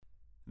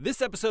This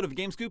episode of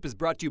GameScoop is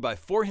brought to you by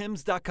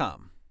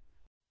forhims.com.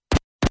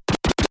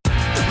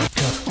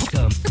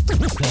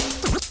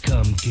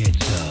 Come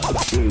get some.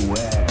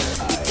 Beware,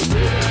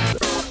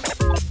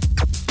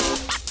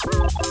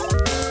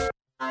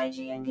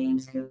 IGN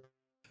GameScoop.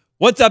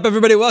 What's up,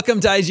 everybody? Welcome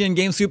to IGN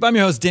GameScoop. I'm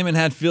your host, Damon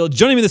Hatfield.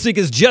 Joining me this week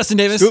is Justin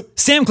Davis,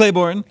 Sam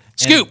Claiborne,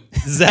 Scoop,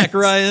 Zach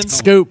Ryan,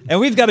 Scoop.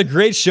 And we've got a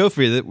great show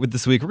for you with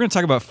this week. We're going to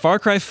talk about Far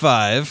Cry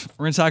 5.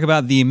 We're going to talk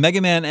about the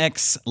Mega Man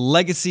X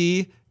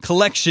Legacy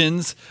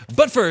Collections.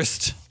 But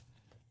first,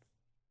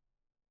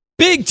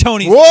 Big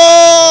Tony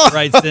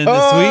writes in this week.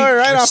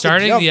 Right off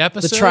starting the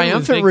episode. The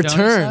triumphant with Big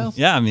Tony return. style?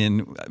 Yeah, I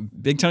mean,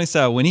 Big Tony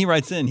style, when he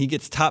writes in, he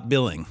gets top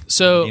billing.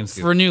 So on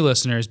GameScoop. for new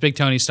listeners, Big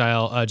Tony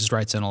style just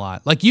writes in a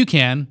lot. Like you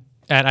can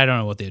at, I don't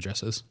know what the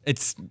address is.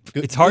 It's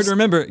hard to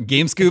remember,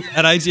 GameScoop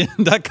at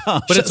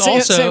IGN.com. But it's Sam,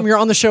 also Sam, you're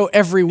on the show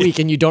every week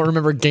and you don't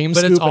remember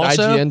GameScoop at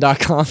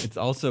IGN.com. It's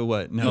also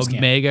what? No,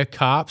 Omega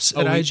Cops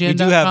at IGN.com. we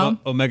do have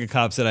Omega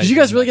Cops at IGN. Did you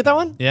guys really get that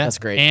one? Yeah. That's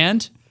great.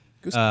 And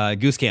Goose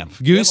Camp.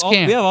 Goose We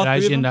Camp have all at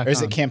three of them? IGN.com. Or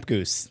is it Camp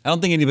Goose? I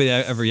don't think anybody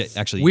ever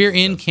actually We're used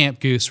in those. Camp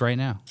Goose right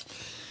now.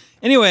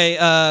 Anyway,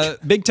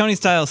 Big Tony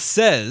Style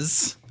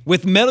says,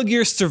 with Metal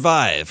Gear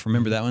Survive,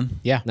 remember that one?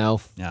 Yeah. No.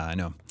 Yeah, I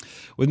know.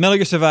 With Metal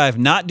Gear Survive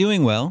not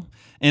doing well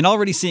and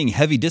already seeing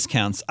heavy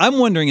discounts, I'm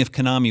wondering if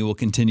Konami will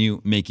continue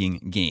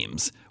making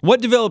games.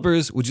 What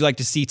developers would you like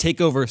to see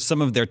take over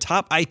some of their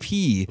top IP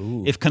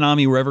if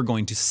Konami were ever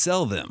going to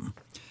sell them?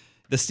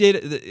 The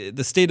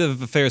state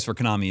of affairs for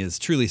Konami is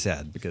truly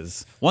sad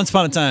because once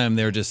upon a time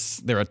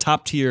they're a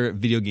top tier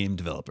video game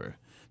developer,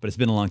 but it's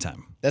been a long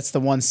time. That's the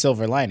one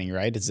silver lining,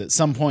 right? Is at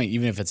some point,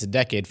 even if it's a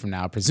decade from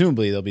now,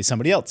 presumably there'll be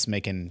somebody else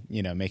making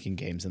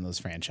games in those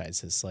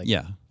franchises, like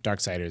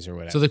Darksiders or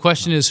whatever. So the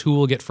question is, who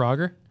will get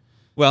Frogger?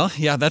 Well,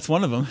 yeah, that's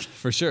one of them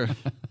for sure.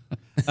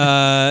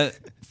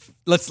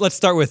 Let's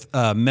start with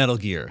Metal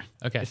Gear.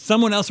 Okay. If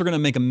someone else were going to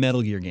make a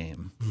Metal Gear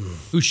game,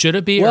 Who should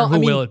it be or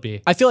who will it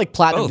be? I feel like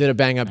Platinum Both. did a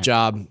bang up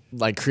job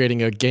like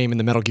creating a game in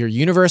the Metal Gear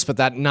universe, but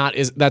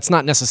that's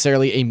not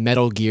necessarily a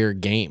Metal Gear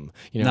game.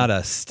 You know, not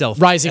a stealth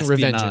Rising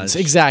espionage. Revengeance.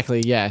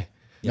 Exactly, yeah.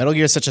 Metal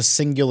Gear is such a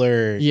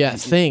singular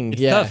Thing.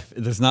 It's Yeah. tough.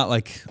 There's not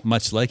like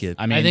much like it.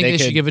 I mean, I think they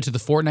could should give it to the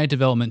Fortnite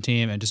development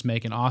team and just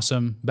make an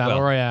awesome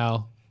battle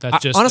royale.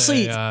 That's just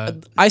Honestly,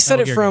 I said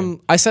Metal Gear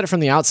game. I said it from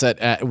the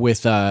outset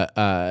with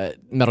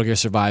Metal Gear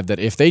Survive that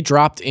if they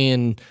dropped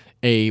in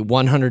a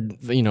 100,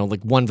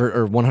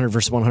 100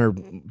 versus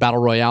 100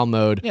 battle royale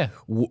mode, Yeah.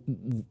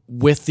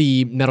 with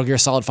the Metal Gear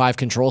Solid 5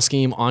 control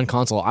scheme on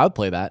console, I would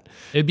play that.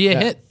 It'd be a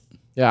hit.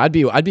 Yeah, I'd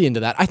be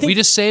into that. I think We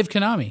just saved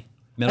Konami.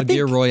 Metal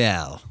Gear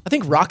Royale. I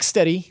think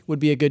Rocksteady would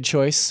be a good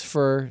choice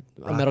for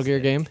a Metal Gear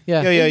game.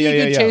 Yeah, Yeah, It'd be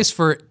a good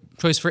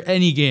choice for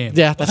any game.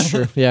 Yeah, that's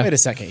true. Yeah. Wait a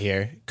second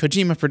here.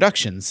 Kojima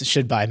Productions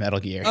should buy Metal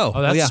Gear. Oh,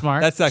 that's yeah.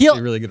 smart. That's actually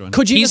a really good one.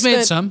 Kojima He's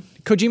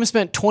made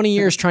spent 20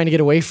 years trying to get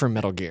away from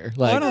Metal Gear.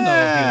 Like I don't know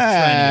if he was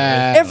trying to get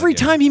rid of every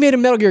Metal Gear. time he made a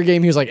Metal Gear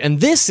game, he was like, "And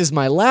this is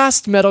my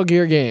last Metal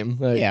Gear game."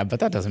 Like, Yeah, but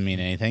that doesn't mean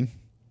anything.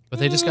 But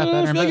they just got I better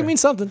feel and like better. it means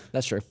something.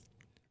 That's true.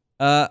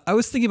 I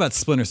was thinking about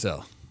Splinter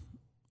Cell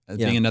as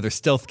being another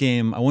stealth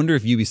game. I wonder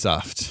if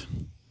Ubisoft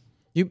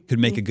could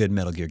make a good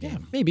Metal Gear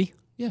game. Maybe.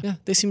 Yeah.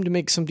 They seem to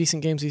make some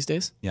decent games these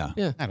days. Yeah.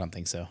 Yeah. I don't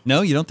think so.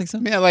 No, you don't think so?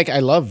 I mean, I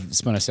love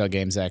Splinter Cell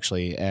games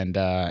actually, and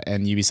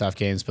Ubisoft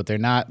games, but they're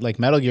not like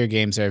Metal Gear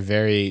games are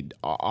very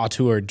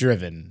auteur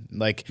driven.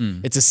 Like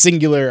it's a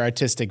singular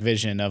artistic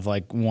vision of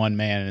like one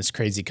man and his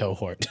crazy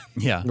cohort.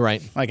 Yeah.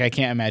 Right. Like I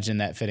can't imagine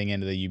that fitting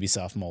into the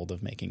Ubisoft mold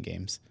of making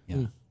games. Yeah.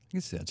 I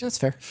can see that. That's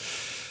fair.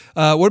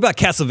 What about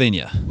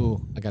Castlevania?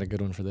 Ooh, I got a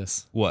good one for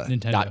this. What?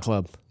 Nintendo. Yacht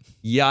Club.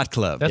 Yacht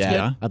Club. That's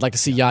yeah. good. I'd like to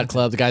see Yacht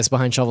Club, the guys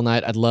behind Shovel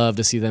Knight. I'd love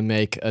to see them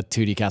make a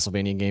 2D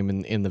Castlevania game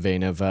in the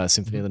vein of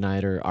Symphony of the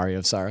Night or Aria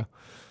of Sorrow.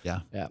 Yeah.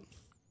 Yeah.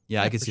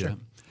 Yeah, I could see that.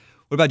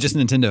 What about just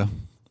Nintendo?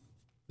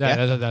 That's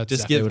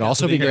Just definitely- give It would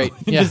also be Castlevania- great.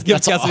 Yeah, just give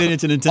that's Castlevania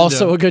to Nintendo.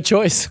 Also a good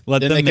choice. Let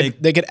Then them make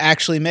they could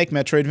actually make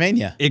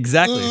Metroidvania.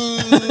 exactly.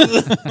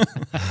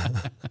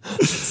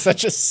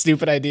 Such a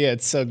stupid idea.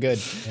 It's so good.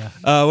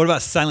 What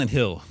about Silent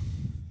Hill?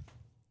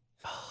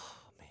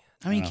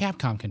 I mean,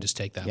 Capcom can just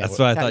take that. That's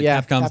what I thought.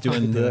 Yeah, Capcom's Capcom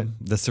doing can do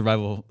the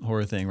survival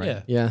horror thing, right?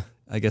 Yeah. Yeah.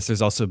 I guess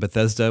there's also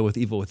Bethesda with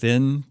Evil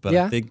Within, but I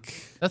Yeah. think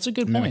That's a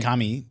good point.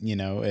 Mikami,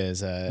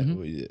 is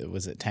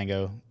was it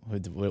Tango?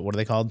 What are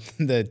they called?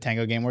 The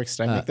Tango Gameworks.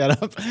 Did I make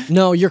that up?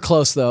 No, you're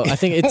close though. I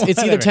think it's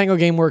either Whatever. Tango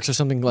Gameworks or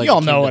something like. You all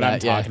akin know to what that, I'm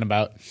talking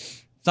about.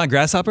 it's not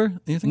Grasshopper.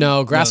 You think?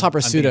 No, Grasshopper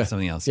I'm thinking Suda. of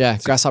something else. Yeah,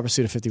 Grasshopper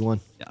Suda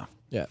 51. Yeah.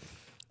 Yeah.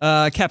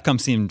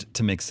 Capcom seemed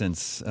to make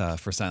sense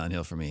for Silent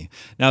Hill for me.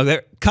 Now,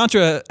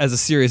 Contra as a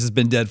series has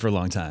been dead for a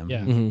long time.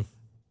 Yeah. Mm-hmm.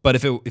 But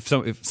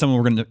if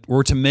someone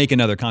were to make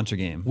another Contra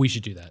game, We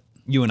should do that.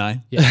 you and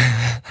I, Yeah.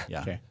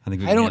 yeah, Okay. I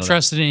think we I can don't nail that.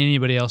 trust it in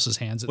anybody else's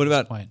hands at What this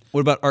about point.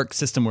 what about Arc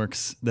System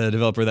Works, the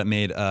developer that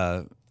made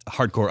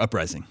Hardcore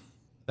Uprising,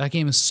 That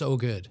game is so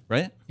good.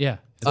 right? Yeah.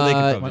 So they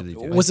could probably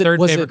do it. Was it Third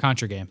was favorite it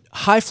Contra game.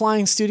 High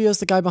Flying Studios,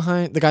 the guys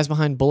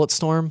behind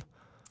Bulletstorm?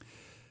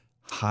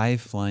 High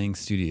Flying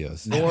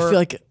Studios. I feel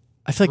like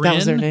that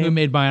was their Rin, name. who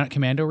made Bionic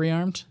Commando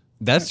Rearmed.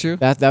 That's true.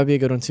 That would be a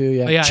good one too.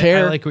 Yeah. Oh, yeah,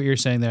 Chair. I like what you're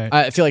saying there.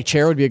 I feel like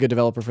Chair would be a good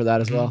developer for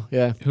that as well.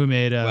 Yeah. Who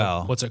made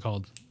Wow. what's it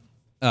called?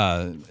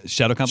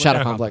 Shadow Complex.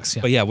 Shadow Complex.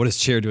 yeah. But yeah, what is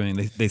Chair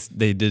doing?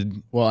 They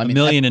did Well, I mean, a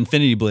million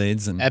Infinity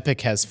Blades and Epic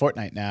has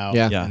Fortnite now.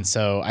 Yeah. Yeah. And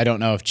so I don't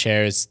know if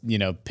Chair's,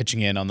 pitching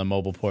in on the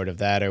mobile port of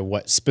that or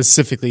what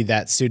specifically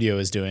that studio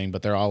is doing,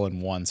 but they're all in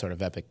one sort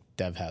of Epic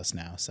dev house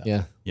now. So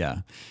Yeah.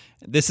 yeah.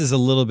 This is a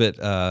little bit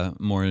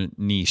more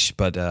niche,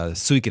 but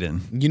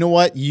Suikoden. you know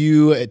what?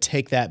 You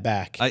take that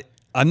back.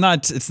 I'm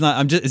not. It's not.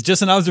 I'm just. It's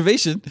just an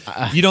observation.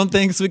 You don't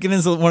think Suikoden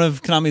is one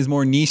of Konami's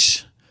more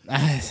niche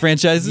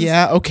franchises?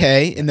 Yeah,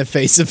 okay. In the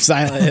face of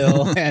Silent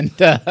Hill and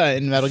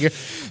in Metal Gear.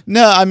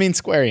 No, I mean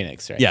Square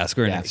Enix, right? Yeah.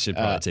 Square Enix should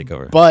probably take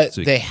over. But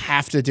Suikoden. they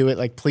have to do it.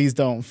 Like, please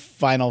don't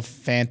Final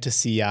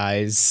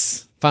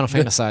Fantasy-ize. Final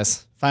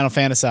Fantasize. Final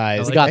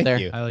Fantasize. We got Thank there.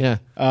 you. I like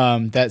Yeah.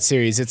 That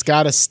series. It's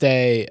got to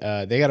stay.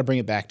 They got to bring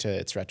it back to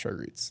its retro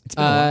roots. Dude,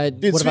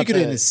 what about Suikoden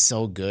the, is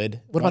so good.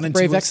 what about One the and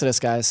Brave two is- Exodus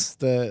guys?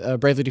 The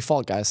Bravely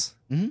Default guys.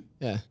 Mm-hmm.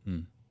 Yeah.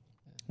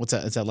 What's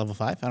that? Is that level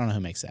 5? I don't know who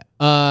makes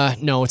that.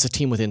 No, it's a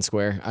team within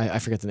Square. I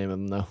forget the name of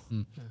them though.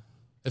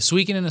 If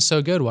Suikoden is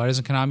so good, why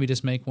doesn't Konami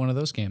just make one of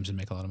those games and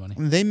make a lot of money?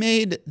 They've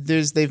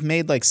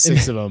made like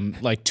 6 of them,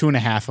 like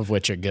 2.5 of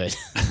which are good.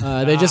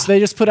 They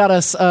just put out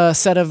a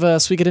set of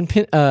Suikoden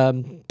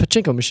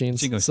pachinko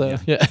machines. So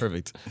yeah.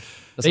 Perfect.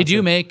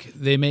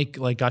 They make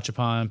like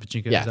Gachapon,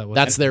 Pachinko. is Yeah, that what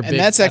that's their big. And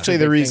that's actually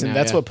their the big reason. thing now,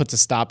 That's yeah. what puts a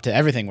stop to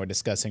everything we're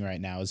discussing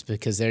right now is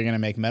because they're going to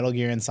make Metal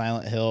Gear and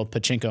Silent Hill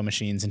pachinko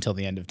machines until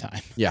the end of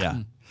time. Yeah.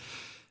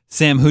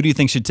 Sam, who do you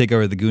think should take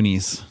over the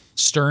Goonies?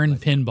 Stern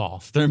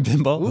Pinball. Stern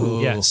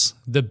Pinball. Yes,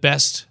 the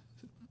best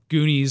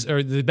Goonies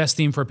or the best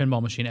theme for a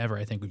pinball machine ever.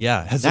 I think. Would be.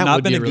 Yeah. Has That there not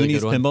would been be a a really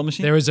Goonies good one. pinball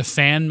machine? There was a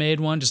fan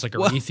made one, just like a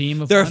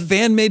re-theme of There are one.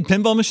 fan-made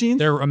pinball machines.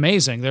 They're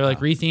amazing. They're like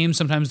re-themed.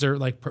 Sometimes they're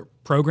like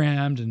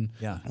programmed and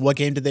Yeah. What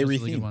game did they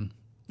really good retheme? one.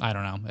 I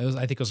don't know. I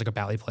think it was like a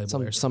Bally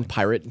Playboy or Some something.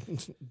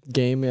 pirate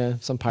game. Yeah.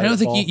 Some pirate. I don't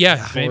think.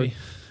 ball. Maybe.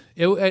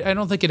 I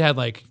don't think it had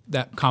like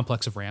that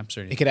complex of ramps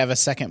or It anything. could have a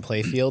second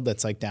play field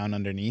that's like down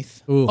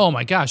underneath. Ooh. Oh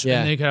my gosh! Yeah.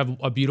 And they could have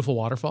a beautiful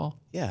waterfall.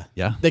 Yeah.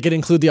 Yeah. They could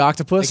include the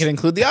octopus. It could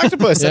include the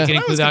octopus. They That's could what I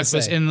include was the gonna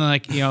octopus, say. and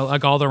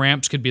like all the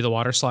ramps could be the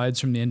water slides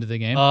from the end of the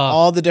game.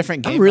 All the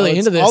different game really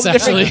modes. into this, all the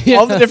different, actually.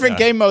 all the different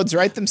game modes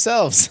write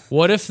themselves.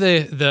 What if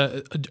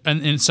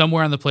and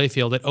somewhere on the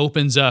playfield it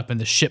opens up and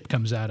the ship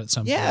comes out at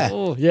some point? Yeah.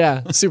 Oh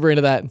yeah. Super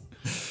into that.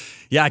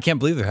 Yeah. I can't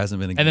believe there hasn't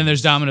been a. And then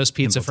there's Domino's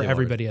Pizza Pinball for table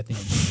everybody at the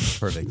end.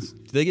 Perfect.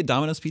 Do they get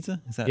Domino's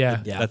pizza? Is that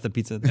Yeah. That's the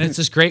pizza. And it's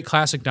this great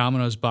classic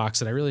Domino's box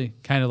that I really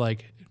kind of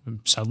like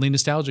am suddenly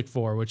nostalgic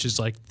for, which is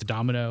like the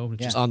Domino.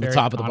 Which is On the very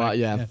top of the iconic. bot.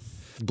 Yeah.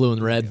 Blue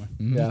and red.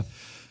 Yeah.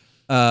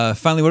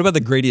 Finally, what about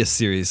the Gradius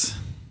series?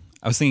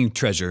 I was thinking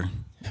Treasure.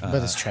 But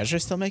is Treasure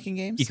still making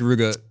games?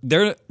 Ikaruga.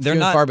 They're Few and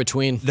not far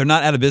between. They're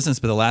not out of business,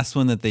 but the last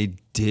one that they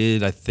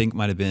did, I think,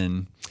 might have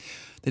been.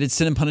 They did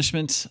Sin and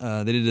Punishment.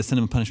 They did a Sin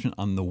and Punishment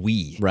on the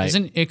Wii. Right.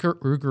 Isn't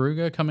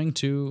Ikaruga coming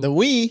to The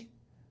Wii?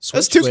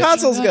 That's 2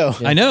 consoles ago.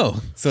 I know.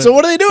 So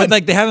what are they doing? But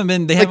like they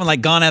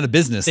haven't gone out of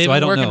business. They've so I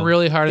been don't working know.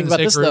 really hard on Think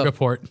this about this, Ikaruga though.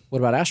 port. What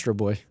about Astro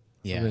Boy?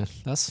 Yeah.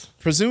 That's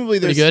Presumably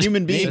there's good.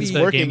 human beings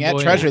Maybe. working Game at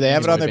Boy. Treasure. They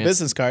have it Game on Boy their Advance.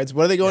 business cards.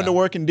 What are they going to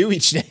work and do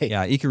each day?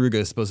 Yeah, Ikaruga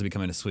is supposed to be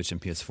coming to Switch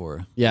and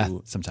PS4. Yeah.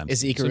 sometime.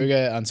 Is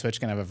Ikaruga on Switch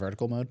going to have a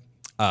vertical mode?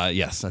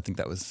 Yes, I think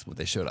that was what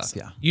they showed off.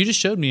 Yeah. You just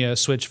showed me a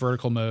Switch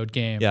vertical mode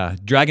game. Yeah,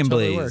 Dragon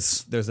Totally Blaze.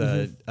 works. There's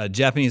a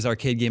Japanese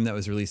arcade game that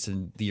was released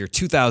in the year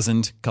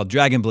 2000 called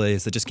Dragon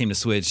Blaze that just came to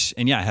Switch,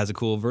 and yeah, it has a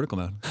cool vertical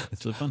mode.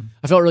 It's really fun.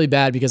 I felt really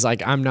bad because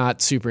like I'm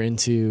not super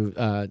into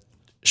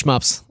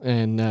shmups,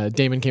 and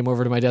Damon came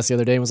over to my desk the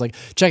other day and was like,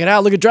 "Check it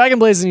out, look at Dragon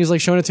Blaze," and he was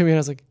like showing it to me, and I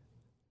was like,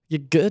 "You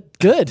good?"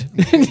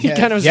 And he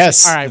kind of was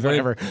Yes. like, all right,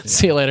 whatever.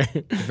 See you later.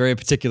 Very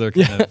particular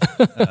kind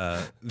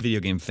of video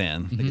game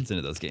fan that gets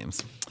into those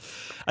games.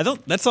 I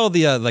don't. That's all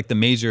the like the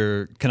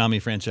major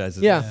Konami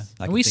franchises. Yeah. I And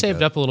can we think saved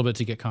of. up a little bit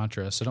to get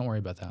Contra, so don't worry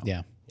about that.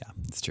 Yeah. Yeah,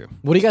 it's true.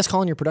 What are you guys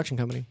calling your production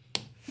company?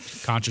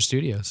 Contra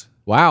Studios.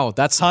 Wow,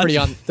 that's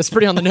Contra.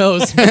 pretty on the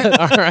nose.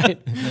 All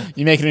right,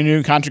 You making a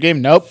new Contra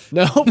game? Nope.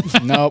 nope,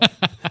 Nope.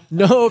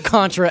 no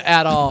Contra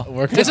at all.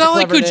 It's not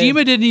like Clever name.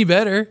 Kojima did any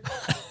better.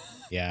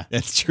 Yeah.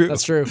 That's true.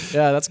 That's true.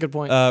 Yeah, that's a good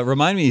point.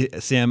 Remind me,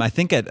 Sam. I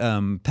think at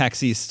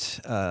PAX East,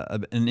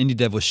 an indie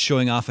dev was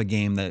showing off a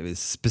game that was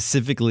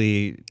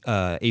specifically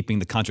aping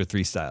the Contra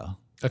 3 style.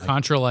 A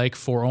Contra like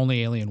for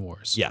only Alien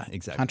Wars. Yeah,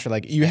 exactly. Contra,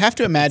 like, you have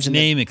to imagine that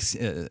Name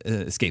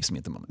escapes me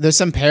at the moment. there's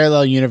some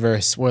parallel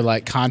universe where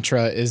like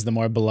Contra is the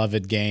more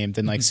beloved game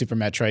than like Super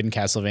Metroid and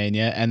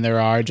Castlevania, and there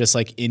are just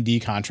like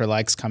indie Contra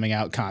likes coming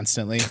out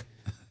constantly.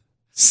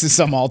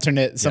 Some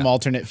alternate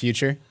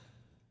future.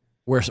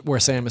 where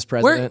Sam is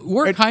president.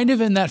 We're kind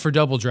of in that for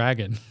Double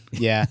Dragon.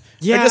 Yeah.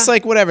 Yeah. Or just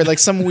like whatever, like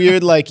some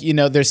weird like,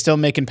 they're still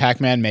making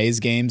Pac-Man Maze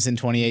games in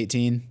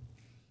 2018.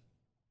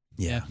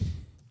 Yeah.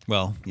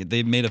 Well,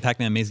 they made a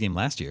Pac-Man Maze game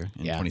last year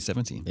in Yeah.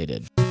 2017. They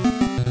did.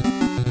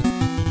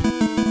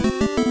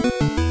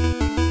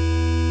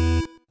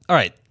 All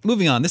right,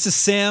 moving on. This is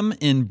Sam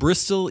in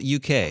Bristol,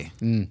 UK.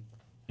 And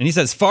he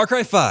says, Far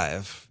Cry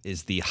 5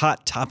 is the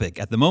hot topic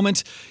at the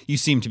moment. You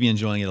seem to be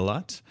enjoying it a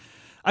lot.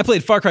 I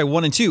played Far Cry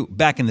 1 and 2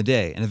 back in the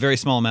day, and a very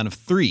small amount of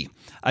 3.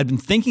 I'd been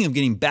thinking of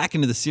getting back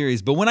into the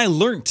series, but when I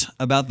learnt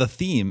about the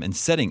theme and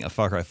setting of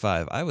Far Cry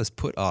 5, I was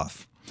put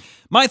off.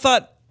 My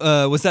thought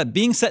was that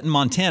being set in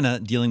Montana,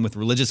 dealing with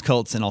religious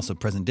cults and also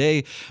present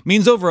day,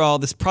 means overall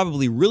this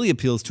probably really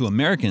appeals to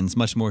Americans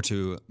much more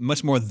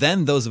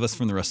than those of us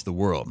from the rest of the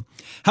world.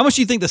 How much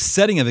do you think the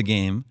setting of a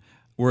game,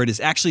 where it is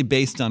actually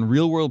based on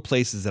real-world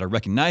places that are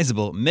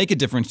recognizable, make a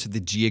difference to the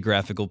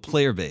geographical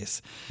player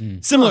base?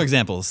 Similar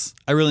examples.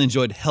 I really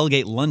enjoyed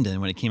Hellgate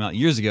London when it came out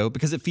years ago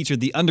because it featured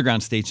the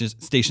underground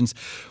stations,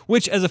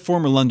 which as a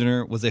former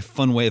Londoner was a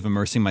fun way of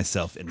immersing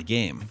myself in the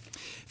game.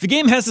 If a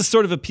game has this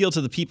sort of appeal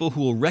to the people who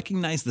will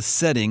recognize the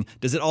setting,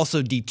 does it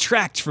also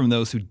detract from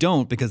those who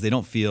don't because they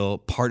don't feel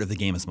part of the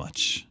game as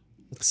much?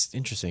 It's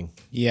interesting.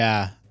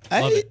 Yeah.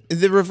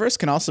 The reverse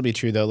can also be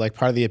true though. Like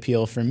part of the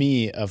appeal for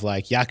me of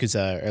like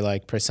Yakuza or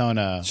like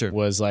Persona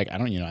was like I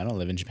don't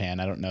live in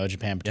Japan. I don't know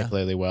Japan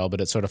particularly well,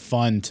 but it's sort of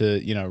fun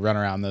to run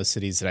around those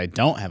cities that I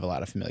don't have a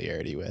lot of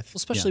familiarity with. Well,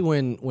 especially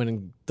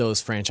when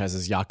those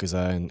franchises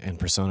Yakuza and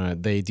Persona,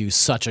 they do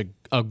such a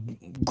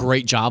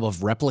great job of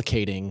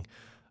replicating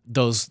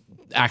those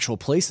actual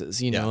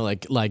places.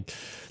 Like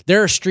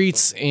there are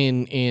streets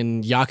in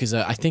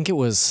Yakuza. I think it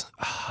was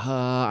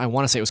I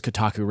want to say it was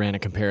Kotaku ran a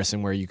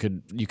comparison where you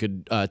could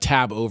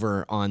tab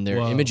over on their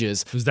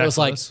images. Was that it was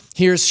like close?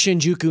 here's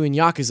Shinjuku in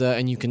Yakuza,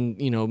 and you can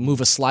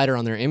move a slider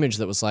on their image.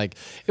 That was like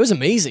it was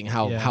amazing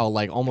how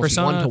like almost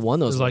Persona 1-to-1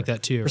 those was were. like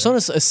that too, right?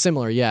 Persona's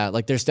similar, yeah.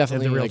 Like there's They have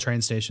definitely the real like,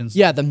 train stations.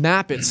 yeah, the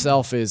map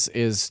itself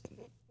is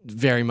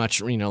very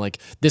much like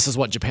this is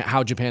what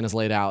how Japan is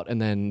laid out,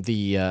 and then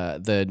the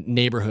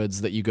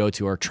neighborhoods that you go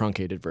to are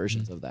truncated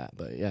versions of that.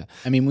 But yeah,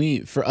 I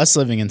mean, for us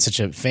living in such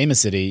a famous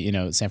city,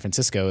 San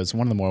Francisco is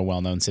one of the more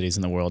well-known cities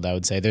in the world, I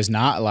would say. There's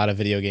not a lot of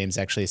video games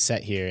actually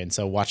set here, and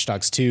so Watch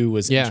Dogs 2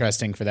 was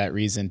interesting for that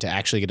reason, to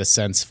actually get a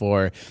sense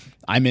for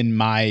I'm in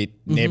my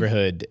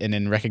neighborhood and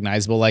in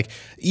recognizable, like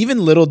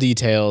even little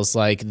details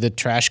like the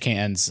trash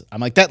cans.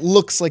 I'm like, that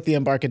looks like the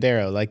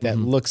Embarcadero. Like that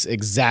looks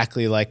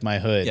exactly like my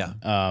hood. Yeah.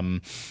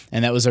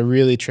 And that was a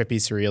really trippy,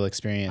 surreal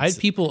experience. I had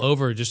people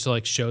over just to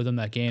like show them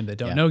that game that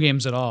don't know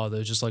games at all.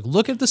 They're just like,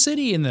 look at the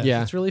city in this.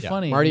 Yeah. It's really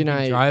funny. Marty You and can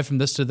I- drive from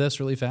this to this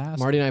really fast.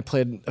 Marty and I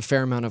played a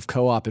fair amount of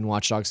co-op in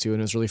Watch Dogs 2,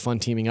 and it was really fun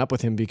teaming up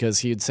with him because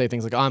he'd say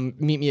things like,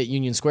 meet me at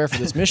Union Square for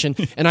this mission,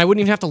 and I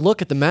wouldn't even have to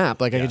look at the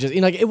map. Like I could just,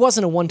 like it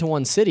wasn't a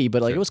 1-to-1 city,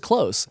 but like it was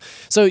close.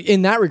 So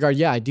in that regard,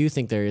 yeah, I do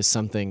think there is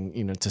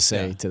something, to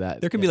say to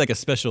that. There can be like a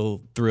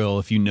special thrill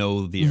if you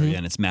know the area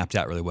and it's mapped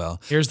out really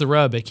well. Here's the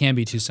rub. It can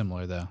be too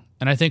similar though.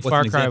 And I think What's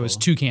Far an Cry example? was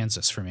too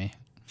Kansas for me.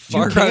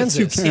 Far Cry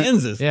Kansas. to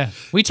Kansas. Yeah.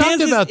 We talked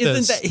Kansas about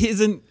this.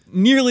 isn't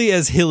nearly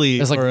as hilly.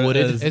 As, like, or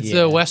wooded? as- It's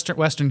the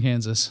western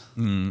Kansas.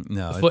 no,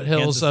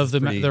 Foothills Kansas of is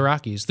the pretty- the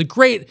Rockies. The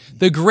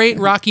great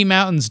Rocky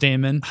Mountains,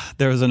 Damon.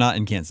 Those are not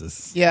in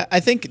Kansas. Yeah, I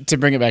think to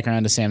bring it back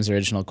around to Sam's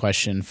original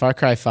question, Far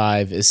Cry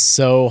 5 is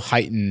so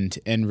heightened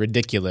and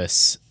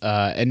ridiculous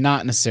and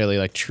not necessarily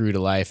like true to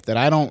life that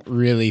I don't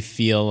really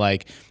feel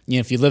like,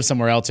 if you live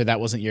somewhere else or that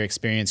wasn't your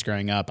experience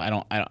growing up, I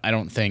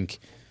don't think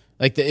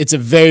like it's a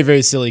very,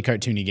 very silly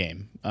cartoony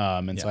game. So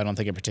I don't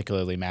think it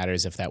particularly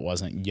matters if that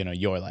wasn't,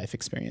 your life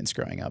experience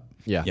growing up.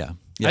 Yeah. Yeah.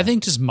 I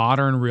think just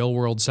modern real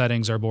world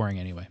settings are boring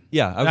anyway.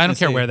 Yeah, I was I gonna don't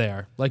care say- where they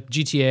are. Like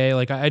GTA,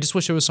 like I just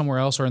wish it was somewhere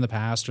else or in the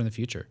past or in the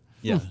future.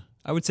 Yeah.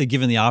 I would say,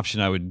 given the option,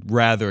 I would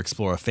rather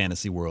explore a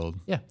fantasy world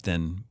Yeah.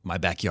 than my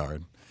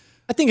backyard.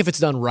 I think if it's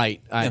done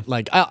right,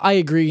 I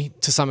agree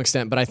to some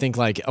extent, but I think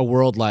like a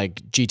world like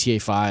GTA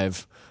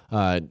 5,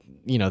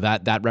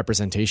 that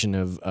representation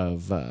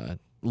of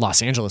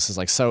Los Angeles is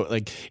like so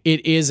like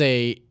it is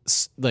an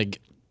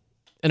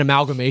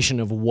amalgamation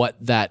of what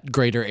that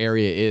greater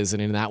area is,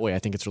 and in that way, I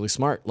think it's really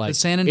smart. Like But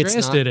San it's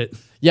Andreas not- did it.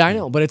 Yeah, I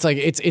know, but it's like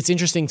it's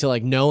interesting to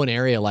like know an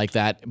area like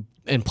that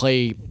and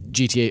play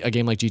a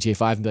game like GTA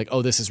 5 and be like,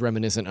 oh, this is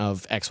reminiscent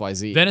of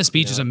XYZ. Venice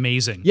Beach is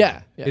amazing.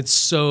 Yeah. It's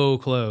so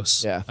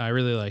close. Yeah. I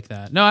really like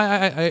that. No,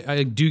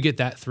 I do get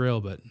that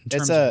thrill, but in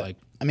terms It's of like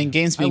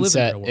games being live in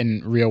set real world.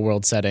 in real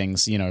world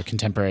settings,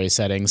 contemporary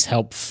settings,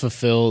 help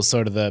fulfill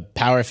sort of the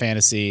power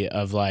fantasy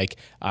of like,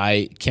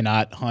 I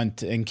cannot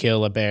hunt and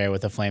kill a bear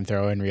with a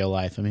flamethrower in real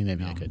life. I mean,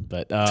 maybe I could,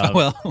 but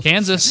Well,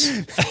 Kansas,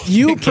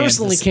 You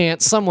personally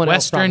can't. Someone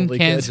else Western probably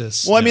could.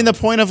 Kansas. well, I mean, the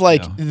point of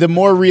like the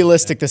more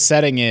realistic the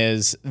setting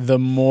is, the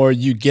more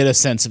you get a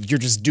sense of you're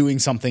just doing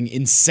something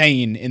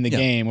insane in the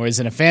game. Whereas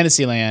in a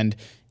fantasy land,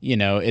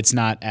 it's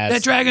not as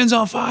That dragon's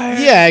on fire.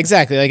 Yeah,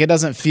 exactly. Like it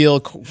doesn't feel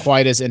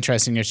quite as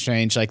interesting or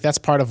strange. Like that's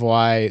part of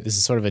why this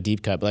is sort of a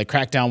deep cut. But like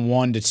Crackdown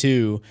 1 to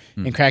 2,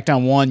 in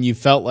Crackdown 1 you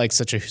felt like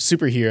such a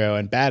superhero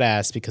and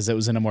badass because it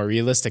was in a more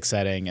realistic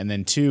setting, and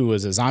then 2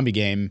 was a zombie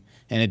game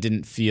and it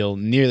didn't feel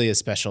nearly as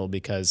special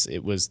because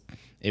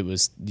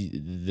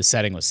the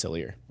setting was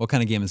sillier. what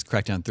kind of game is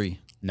Crackdown 3?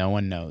 No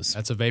one knows.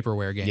 That's a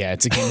vaporware game. Yeah,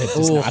 it's a game that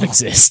does not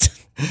exist.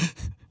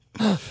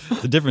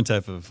 It's a different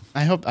type of.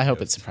 I hope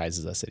it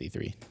surprises us at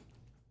E3.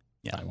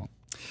 Yeah. I won't.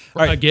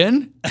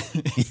 Again?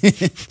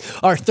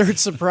 Our third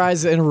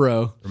surprise in a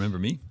row. Remember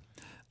me?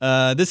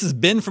 This is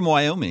Ben from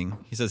Wyoming.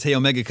 He says, "Hey,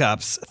 Omega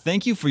Cops,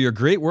 thank you for your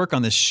great work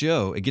on this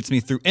show. It gets me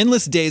through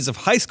endless days of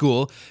high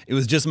school. It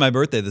was just my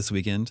birthday this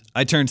weekend.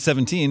 I turned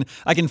 17.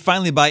 I can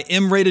finally buy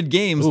M-rated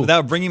games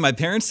without bringing my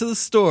parents to the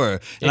store.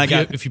 And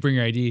if you bring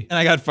your ID.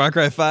 I got Far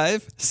Cry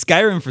 5,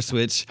 Skyrim for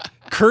Switch,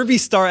 Kirby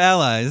Star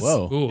Allies,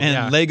 Whoa. Ooh, and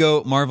yeah.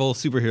 Lego Marvel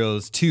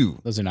Superheroes 2.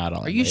 Those are not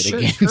all. Are you sure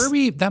games.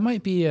 Kirby? That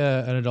might be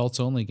an adults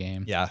only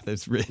game. Yeah,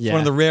 it's one Yeah.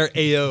 of the rare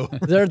AO.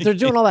 They're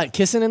doing all that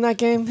kissing in that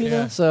game, you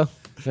know. So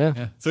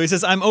yeah. So he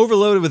says, I'm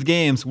overloaded with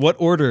games. What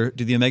order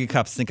do the Omega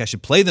Cops think I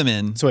should play them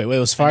in? So wait, it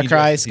was Far Need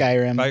Cry, to see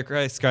Skyrim. Far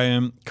Cry,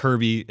 Skyrim,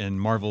 Kirby, and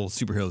Marvel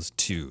Superheroes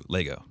 2,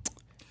 Lego.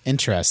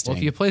 Interesting. Well,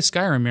 if you play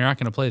Skyrim, you're not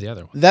going to play the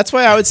other one. That's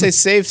why I would say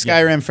save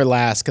Skyrim for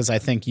last because I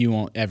think you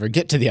won't ever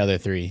get to the other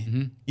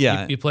three.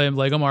 Yeah. You play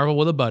Lego Marvel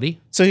with a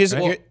buddy. So here's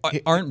Well,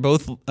 aren't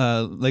both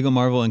Lego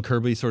Marvel and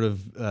Kirby sort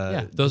of those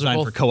are designed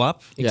both for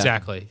co-op?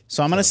 Exactly.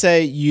 so I'm gonna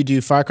say you do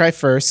Far Cry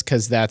first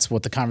because that's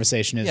what the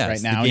conversation is Yeah, right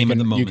it's the now. game You of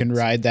can, the you can moment.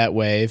 ride that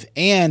wave,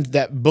 and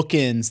that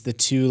bookends the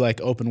two like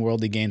open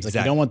worldy games. Like you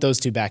Exactly. don't want those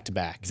two back to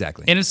back.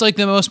 Exactly. And it's like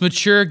the most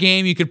mature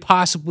game you could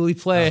possibly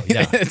play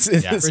It's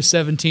for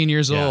 17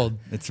 years Yeah. old.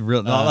 It's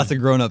real. Lots of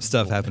grown-up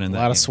stuff happening in a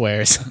that lot of game.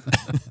 swears,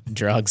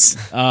 drugs,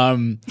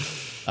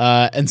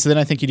 and so then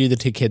I think you do the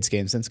two kids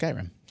games and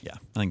Skyrim. Yeah,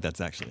 I think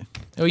that's actually.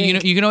 Oh,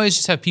 you can always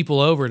just have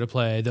people over to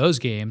play those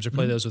games or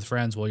play those with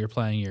friends while you're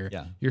playing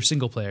your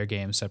single player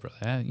games separately.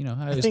 I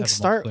always think have a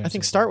start. multiplayer I think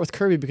single start with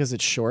Kirby because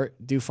it's short.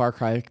 Do Far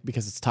Cry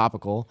because it's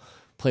topical.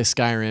 Play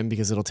Skyrim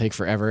because it'll take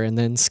forever, and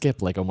then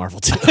skip Lego Marvel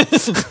 2.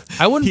 player.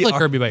 I wouldn't play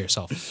Kirby by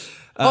yourself.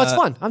 It's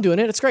fun. I'm doing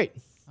it. It's great.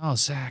 Oh,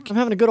 Zach. I'm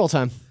having a good old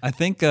time. I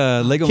think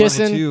Lego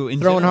Kissing, Marvel 2 in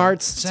throwing general,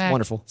 hearts. It's Zach.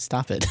 wonderful.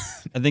 Stop it.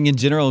 I think in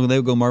general,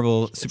 Lego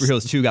Marvel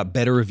Superheroes 2 got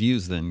better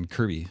reviews than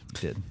Kirby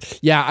did.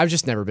 Yeah, I've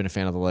just never been a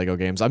fan of the Lego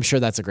games. I'm sure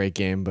that's a great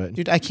game, but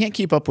Dude, I can't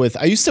keep up with.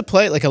 I used to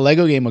play like a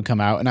Lego game would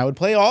come out, and I would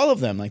play all of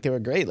them. Like they were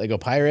great, Lego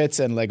Pirates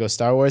and Lego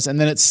Star Wars. And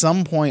then at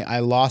some point, I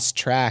lost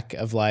track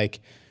of like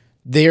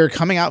they're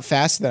coming out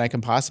faster than I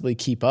can possibly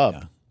keep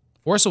up.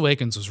 Force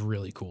Awakens was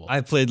really cool.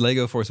 I played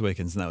Lego Force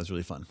Awakens, and that was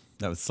really fun.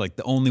 That was like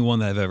the only one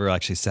that I've ever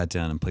actually sat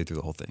down and played through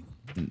the whole thing.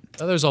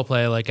 Others I'll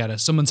play like at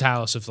someone's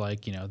house if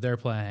like they're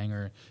playing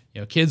or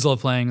kids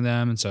love playing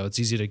them, and so it's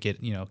easy to get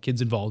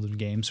kids involved in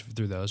games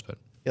through those. But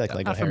I feel like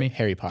Lego not for me.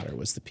 Harry Potter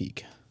was the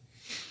peak.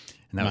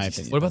 And that My was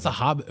opinion. What about the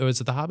Hobbit?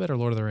 Was it the Hobbit or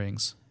Lord of the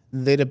Rings?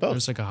 They did both.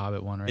 There's like a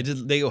Hobbit one, right? They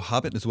did Lego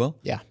Hobbit as well.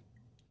 Yeah,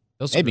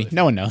 Those are maybe. really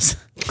No one knows.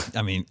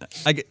 I mean,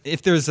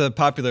 if there's a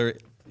popular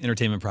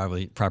entertainment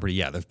property,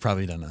 yeah, they've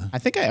probably done a. I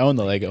think I own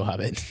the Lego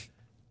Hobbit.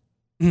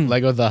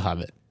 Lego the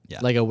Hobbit.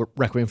 Lego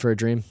Requiem for a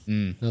Dream.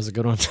 That was a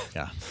good one.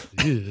 Yeah.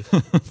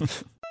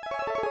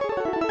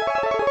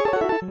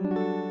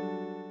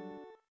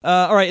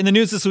 All right, in the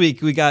news this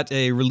week, we got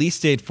a release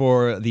date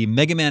for the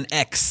Mega Man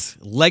X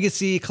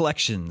Legacy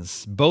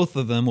Collections. Both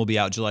of them will be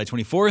out July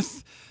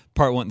 24th.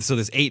 Part 1, so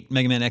there's 8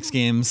 Mega Man X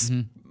games.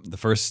 The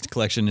first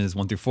collection is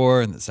 1 through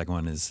 4, and the second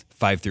one is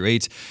 5 through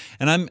 8.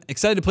 And I'm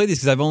excited to play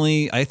these because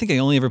I think I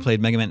only ever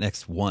played Mega Man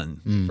X1,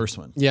 the first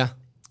one. Yeah.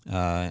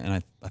 And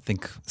I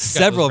think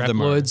several of them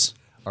Reploids.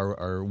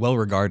 are well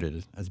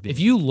regarded as being. If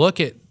you look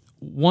at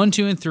 1,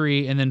 2, and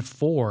 3, and then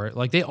 4,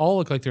 like they all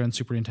look like they're on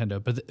Super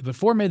Nintendo, but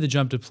 4 made the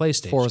jump to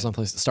PlayStation. 4 was on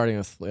PlayStation, starting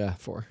with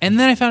 4. And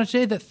then I found out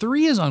today that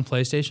 3 is on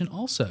PlayStation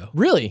also.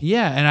 Really?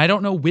 Yeah, and I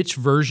don't know which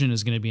version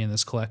is going to be in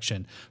this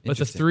collection, but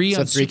the 3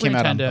 So on 3 Super came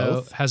out on Nintendo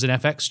both? has an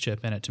FX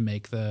chip in it to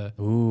make the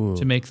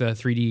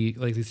 3D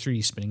like the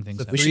 3D spinning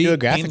things. We should do a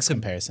games graphics to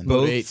comparison.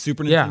 both Eight.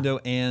 Super Yeah.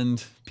 Nintendo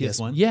and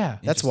PS1. Yeah,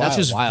 That's That's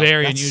just wild.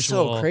 very That's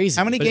unusual. so crazy.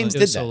 How many But games it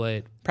did was that? so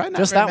late. Probably not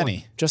Just very that many.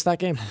 one. Just that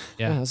game.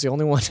 Yeah. That's the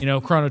only one.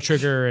 Chrono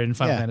Trigger and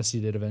Final Yeah.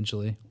 Fantasy did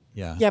eventually.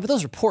 Yeah. Yeah, but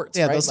those are ports,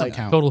 Yeah, right? those don't Like,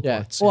 count. Total Yeah.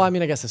 ports. Well, I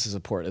mean, I guess this is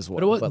a port as well.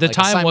 But but the like a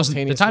time wasn't.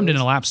 The simultaneous time didn't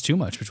release. elapse too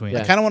much between. Yeah.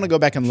 I kind of want to go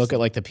back and look at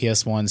like the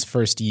PS1's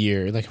first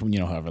year, like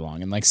however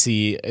long, and like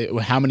see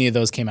how many of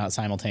those came out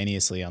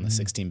simultaneously on the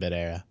 16-bit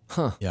era.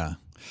 Yeah.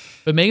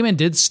 But Mega Man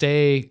did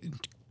stay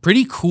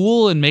pretty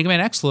cool and Mega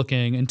Man X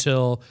looking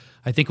until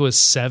I think it was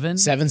 7.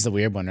 7's the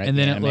weird one, right? And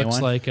then The it anime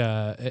looks one? like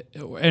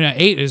and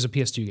 8 is a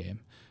PS2 game.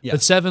 Yeah.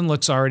 But 7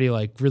 looks already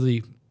like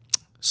really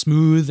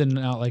smooth and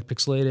not like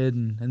pixelated,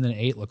 and then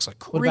 8 looks like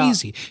about-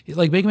 crazy.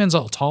 Like Mega Man's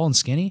all tall and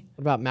skinny.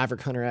 What about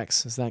Maverick Hunter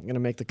X? Is that going to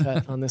make the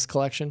cut on this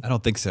collection? I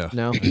don't think so.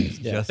 No.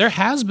 Yeah. There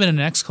has been an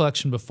X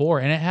collection before,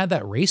 and it had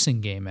that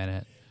racing game in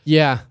it.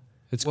 Yeah.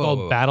 It's Whoa, called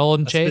whoa, whoa. Battle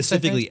and Chase. I think.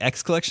 Specifically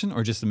X collection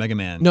or just the Mega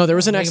Man? No, there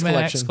was an Mega X Man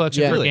collection. X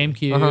collection Yeah. for Really?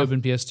 GameCube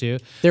and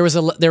PS2. There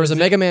was a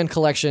Mega Man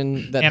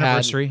collection that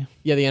Anniversary.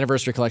 had the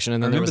anniversary collection,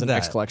 and then there was an remember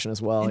X that. collection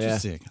as well. Yeah.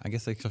 Interesting. I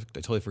guess I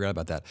totally forgot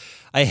about that.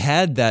 I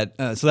had that.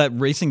 So that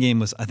racing game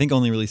was, I think,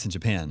 only released in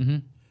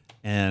Japan,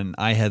 and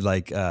I had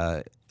like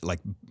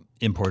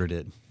imported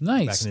it.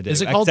 Nice. Back in the day.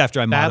 Is it That's called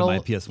after I modded Battle my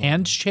PS1.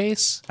 and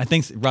Chase? I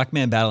think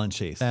Rockman Battle and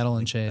Chase. Battle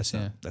and Chase.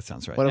 Yeah. That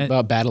sounds right. What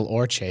about Battle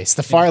or Chase?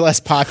 The far less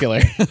popular.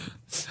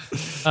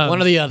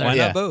 One or the other. Why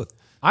yeah. not both?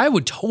 I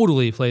would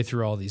totally play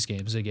through all these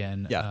games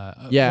again.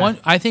 Yeah.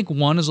 I think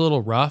 1 is a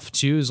little rough.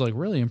 2 is like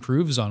really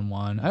improves on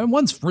 1. I mean,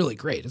 1's really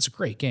great. It's a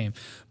great game,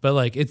 but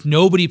like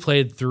nobody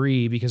played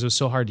 3 because it was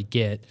so hard to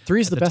get.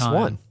 3 is at the best time.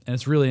 one. And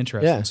it's really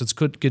interesting. Yeah. So it's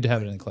good to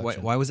have it in the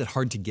collection. Why was it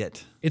hard to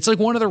get? It's like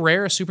one of the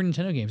rarest Super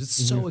Nintendo games.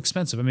 It's so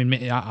expensive. I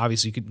mean,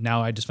 obviously, you could.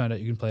 Now I just found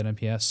out you can play it on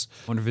PS.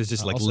 I wonder if it's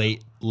just like Also-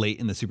 late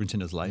in the Super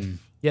Nintendo's life.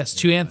 Yes,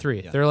 2 and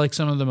 3. They're like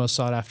some of the most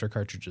sought after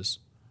cartridges.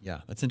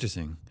 Yeah, that's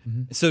interesting.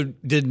 So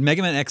did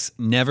Mega Man X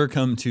never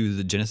come to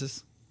the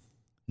Genesis?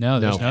 No,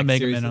 there's No. no Mega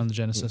Seriously? Man on the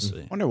Genesis.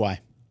 Wonder why.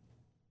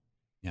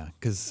 Yeah,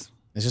 because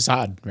It's just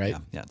odd, right?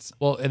 it's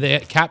Well,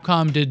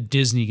 Capcom did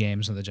Disney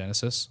games on the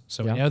Genesis,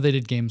 so Yeah. now they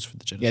did games for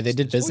the Genesis. Yeah, they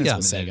did business yeah,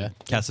 with they Sega. did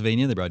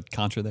Castlevania. They brought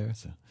Contra there.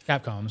 So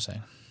Capcom, I'm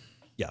saying.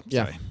 yeah,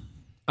 Yeah. sorry.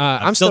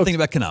 I'm Still stoked.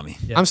 thinking about Konami.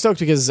 I'm stoked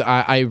because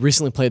I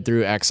recently played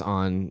through X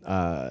on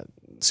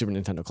Super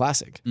Nintendo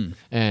Classic,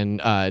 and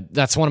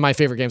that's one of my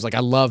favorite games. Like I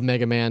love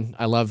Mega Man.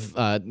 I love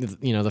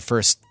the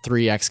first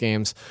 3 X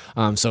games.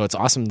 So it's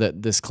awesome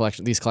that these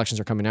collections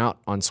are coming out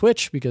on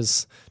Switch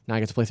because now I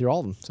get to play through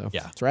all of them. So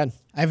Yeah. it's rad.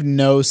 I have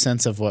no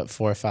sense of what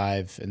 4,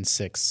 5, and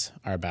 6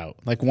 are about.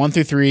 Like 1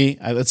 through 3,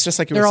 it's just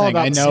like you They're were all saying.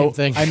 about I the know, same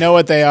thing. I know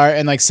what they are,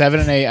 and like 7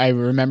 and 8, I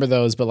remember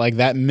those. But like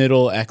that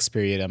middle X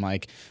period, I'm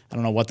like, I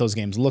don't know what those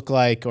games look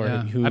like or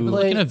Yeah. who. I've been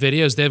looking at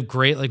videos. They have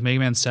great like Mega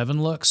Man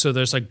 7 looks. So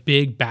there's like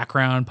big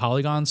background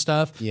polygon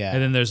stuff. Yeah.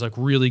 And then there's like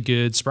really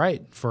good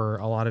sprite for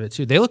a lot of it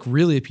too. They look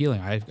really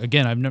appealing.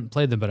 I've never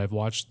played them, but I've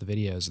watched the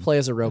videos. And Play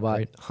as a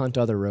robot, hunt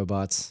other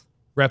robots.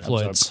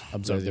 Reploids.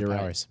 absorb their You're right.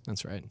 powers.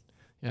 That's right.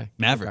 Yeah,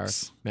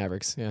 Mavericks.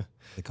 Mavericks. Yeah,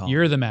 They call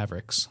You're the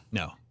Mavericks.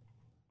 no.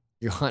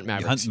 you hunt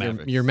Mavericks. hunt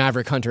Mavericks. You're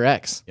Maverick Hunter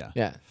X. Yeah.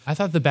 yeah, I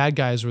thought the bad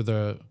guys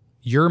were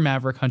your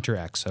Maverick Hunter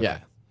X. Okay. yeah.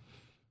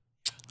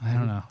 I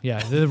don't know.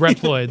 Yeah, the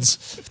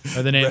Reploids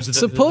are the names of the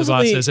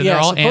Supposedly, bosses, and yeah,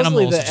 they're all supposedly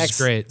animals, the which X, is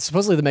great.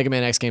 Supposedly the Mega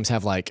Man X games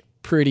have like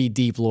pretty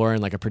deep lore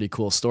and like a pretty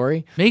cool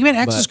story. Mega Man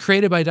X But- was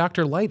created by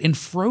Dr. Light in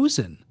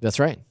Frozen. That's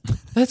right.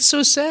 That's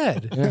so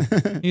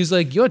sad. He's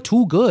like, "You're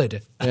too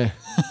good." Yeah.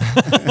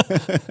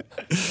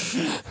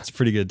 It's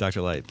pretty good,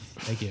 Dr. Light.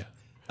 Thank you.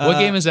 What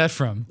game is that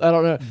from? I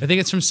don't know. I think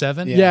it's from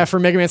 7. Yeah, for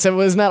Mega Man 7,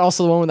 isn't that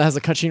also the one that has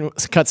a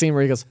cutscene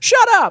where he goes,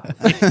 "Shut up"?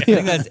 I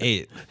think that's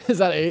 8. Is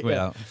that 8? Wait,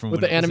 Yeah. from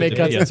With when the it was anime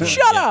a- yeah, cutscenes. it's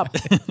Shut up.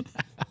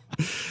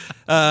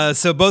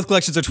 So both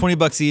collections are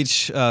 $20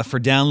 each for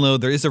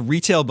download. There is a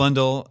retail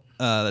bundle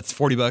that's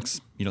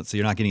 $40. So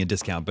you're not getting a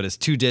discount, but it's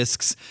 2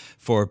 discs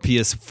for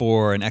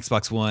PS4 and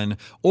Xbox One,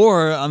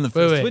 or on the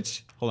Wait.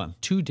 Switch. Hold on,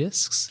 2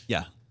 discs.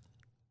 yeah,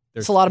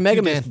 It's a lot of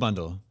Mega 2-disc Man.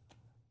 bundle.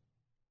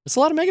 It's a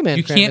lot of Mega Man.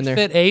 You crammed in can't there.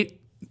 fit 8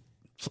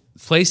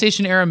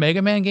 PlayStation era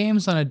Mega Man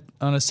games on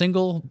a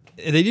single.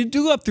 They do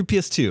go up through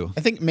PS2.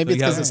 I think maybe So it's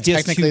you because have it's a PS2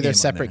 technically they're game on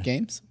separate there.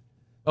 games.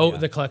 Oh,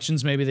 the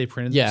collections maybe they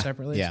printed Yeah. them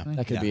separately. Yeah. or something?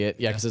 That could be it.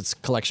 Yeah, because it's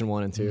collection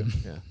 1 and 2.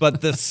 Yeah. But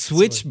the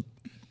Switch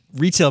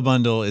retail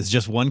bundle is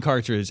just 1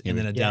 cartridge and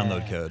then a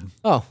download code.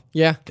 Oh,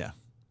 yeah. Yeah,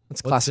 That's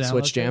What's classic the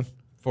Switch download jam. code?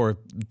 for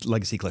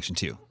Legacy Collection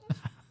 2.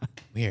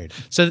 Weird.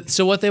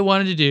 So what they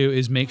wanted to do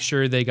is make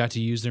sure they got to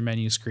use their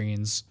menu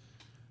screens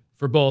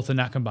for both and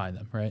not combine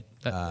them. Right?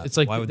 It's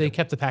like why would they they-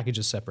 kept the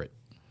packages separate.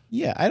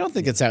 Yeah, I don't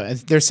think it's out.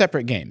 They're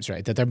separate games,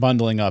 right? That they're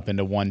bundling up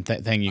into one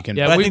thing you can.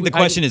 Yeah, But I we- think the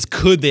question is,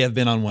 could they have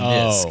been on one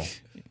Oh. disc?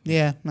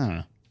 Yeah, I don't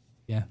know.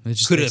 Yeah, it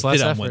just Could it takes fit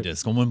less on effort. one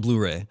disc, on one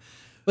Blu-ray?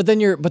 But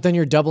then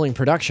you're doubling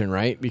production,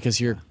 right?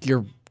 Because you're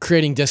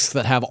creating discs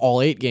that have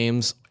all 8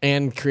 games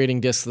and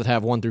creating discs that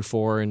have 1 through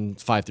 4 and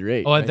 5 through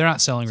 8. Oh, right? they're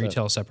not selling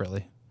retail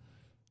separately.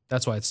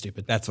 That's why it's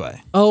stupid. That's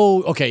why.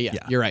 Oh, okay, yeah,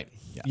 you're right.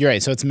 You're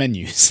right. So it's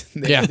menus.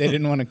 Yeah. They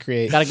didn't want to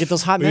create. Got to get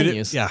those hot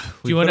menus. Yeah.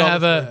 Do you want to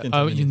have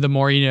the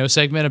more you know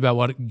segment about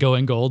what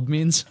going gold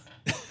means?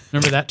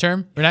 Remember that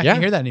term? We're not going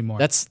to hear that anymore.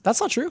 That's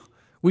not true.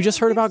 We just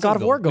heard about God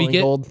of War we going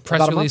get gold press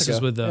about a month releases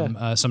ago. with them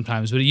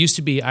sometimes, but it used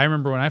to be. I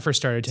remember when I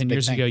first started 10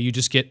 years thing. ago, you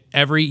just get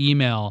every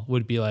email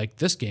would be like,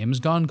 "This game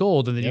has gone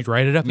gold," and then you'd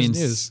write it up as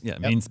news.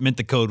 Meant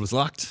the code was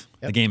locked.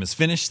 The game is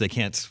finished. They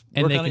can't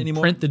And work they on it can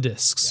anymore. print the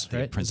discs, they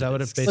right? print Is the that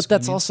what it discs. basically But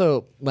that's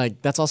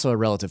means? also a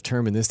relative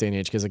term in this day and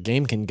age because a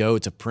game can go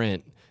to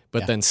print,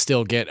 but then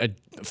still get a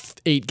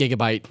 8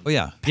 gigabyte. Oh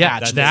yeah.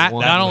 Yeah, That's that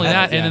one. not only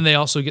that, Yeah. and then they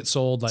also get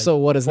sold like So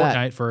what is that?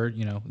 Fortnite for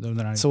they're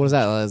not So what is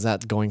that? Is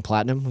that going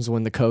platinum? Is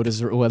when the code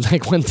is when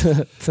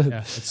the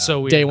yeah, it's so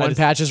weird. day one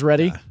patch is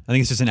ready? I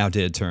think it's just an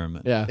outdated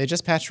term. Yeah. They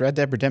just patched Red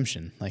Dead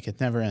Redemption. Like it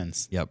never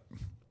ends. Yep.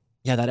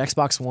 Yeah, that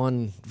Xbox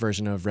One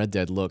version of Red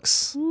Dead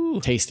looks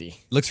tasty.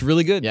 Looks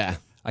really good. Yeah.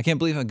 I can't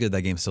believe how good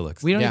that game still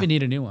looks. We don't Yeah. even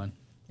need a new one.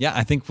 Yeah,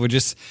 I think we're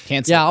just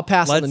Can't. Yeah, I'll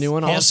pass on the Let's new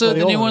one. I'll Also, play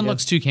the old new one again.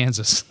 looks too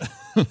Kansas.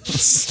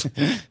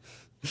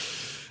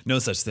 no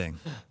such thing.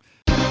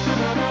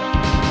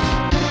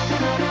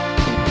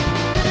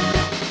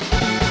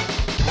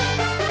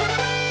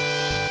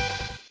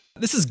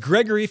 This is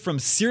Gregory from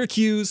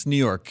Syracuse, New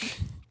York.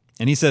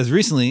 And he says,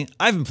 recently,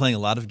 I've been playing a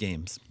lot of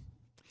games.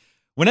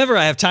 Whenever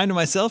I have time to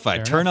myself, I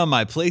turn on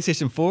my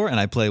PlayStation 4 and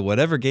I play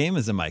whatever game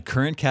is in my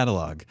current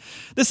catalog.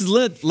 This has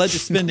led to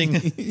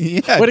spending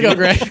Yeah, Way to go,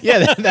 Greg.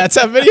 Yeah, that's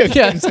how video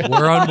games.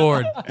 We're on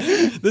board.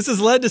 this has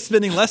led to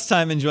spending less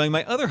time enjoying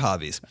my other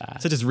hobbies,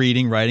 such as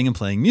reading, writing, and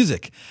playing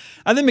music.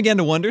 I then began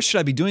to wonder, should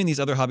I be doing these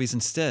other hobbies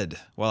instead?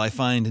 While I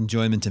find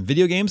enjoyment in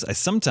video games, I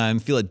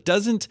sometimes feel it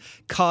doesn't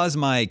cause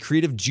my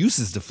creative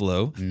juices to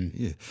flow,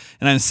 and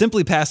I'm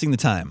simply passing the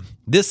time.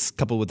 This,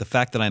 coupled with the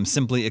fact that I'm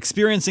simply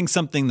experiencing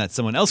something that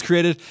someone else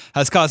created,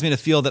 has caused me to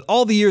feel that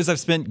all the years I've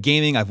spent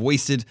gaming I've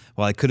wasted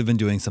while I could have been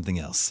doing something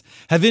else.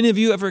 Have any of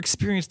you ever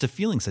experienced a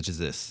feeling such as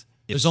this?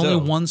 If There's so,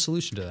 only one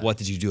solution to that. What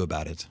did you do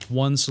about it?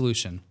 One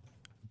solution.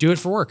 Do it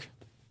for work.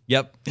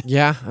 Yep.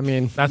 Yeah, I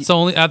mean, That's the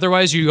only.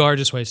 Otherwise, you are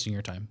just wasting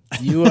your time.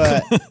 You,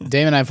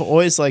 Damon, I've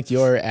always liked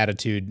your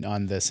attitude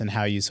on this and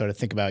how you sort of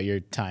think about your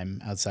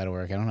time outside of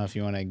work. I don't know if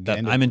you want to get That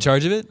into I'm in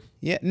charge of it?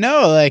 Yeah,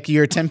 no, like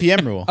your 10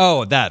 p.m. rule.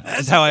 Oh,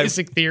 that's how I.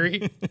 Basic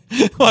theory.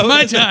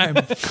 My time.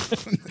 Well,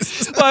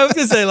 I was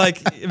gonna say, like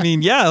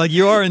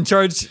you are in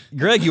charge,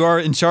 Greg. You are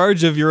in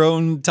charge of your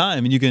own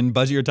time, and you can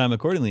budget your time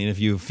accordingly. And if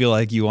you feel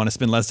like you want to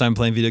spend less time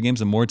playing video games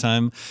and more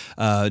time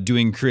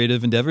doing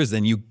creative endeavors,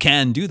 then you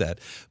can do that.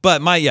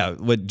 But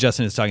what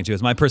Justin is talking to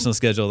is my personal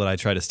schedule that I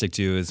try to stick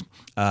to is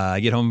I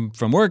get home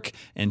from work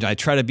and I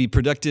try to be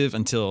productive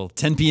until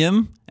 10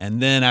 p.m.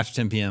 and then after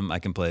 10 p.m. I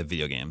can play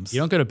video games. You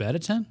don't go to bed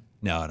at 10?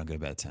 No, I don't go to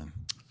bed at 10.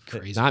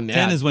 Crazy. not me.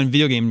 10 is when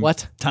video game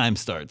What? time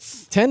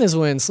starts. 10 is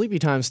when sleepy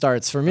time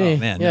starts for me. Oh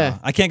man, yeah. no.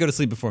 I can't go to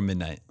sleep before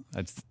midnight.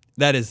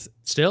 That is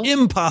Still?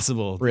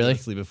 impossible. to Really? go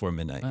to sleep before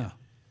midnight. Yeah.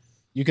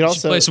 You could You should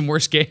also play some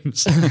worse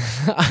games.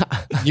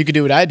 you could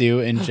do what I do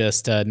and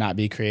just not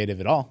be creative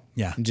at all.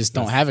 Yeah. And just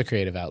don't have a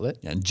creative outlet.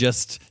 And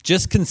just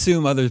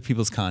consume other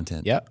people's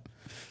content. Yep.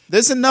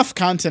 There's enough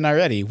content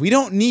already. We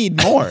don't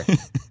need more.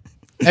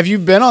 Have you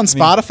been on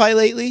Spotify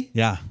lately?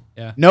 Yeah.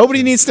 Yeah.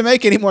 Nobody needs to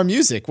make any more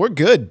music. We're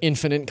good.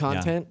 Infinite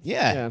content.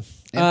 Yeah.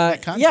 Yeah.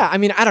 content. Yeah. I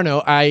mean, I don't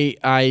know.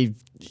 I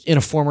in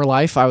a former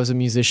life, I was a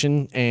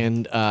musician,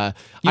 and I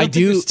Think do.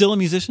 you're still a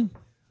musician?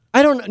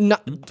 I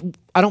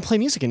don't play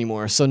music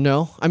anymore. So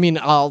no. I mean,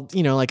 I'll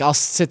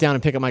sit down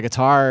and pick up my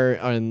guitar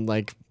and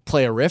like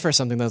play a riff or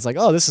something that's like,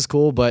 oh, this is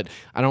cool, but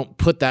I don't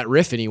put that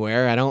riff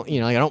anywhere. I don't,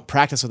 I don't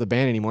practice with a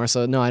band anymore.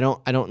 So no, I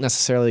don't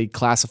necessarily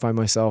classify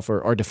myself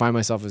or define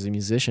myself as a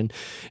musician.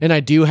 And I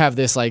do have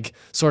this like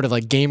sort of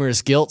like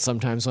gamer's guilt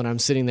sometimes when I'm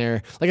sitting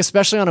there, like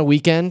especially on a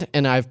weekend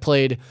and I've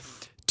played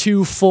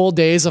 2 full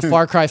days of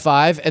Far Cry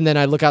 5 and then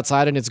I look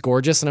outside and it's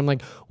gorgeous and I'm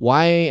like,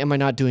 why am I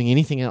not doing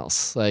anything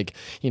else? Like,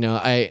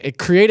 I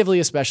creatively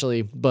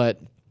especially,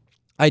 but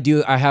I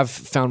have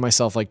found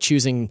myself like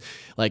choosing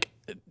like,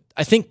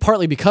 I think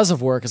partly because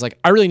of work is like,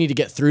 I really need to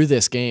get through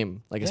this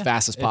game like as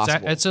fast as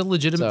possible. It's a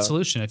legitimate So,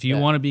 solution. If you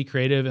want to be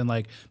creative and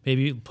like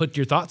maybe put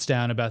your thoughts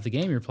down about the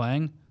game you're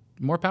playing,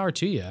 more power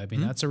to you. I mean,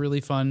 that's a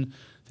really fun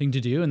thing to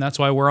do, and that's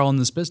why we're all in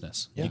this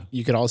business. Yeah.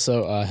 You could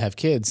also have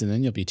kids, and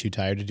then you'll be too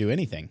tired to do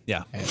anything.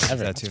 Yeah. Ever.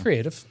 That too.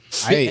 Creative.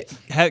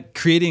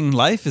 Creating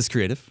life is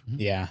creative.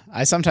 Yeah,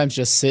 I sometimes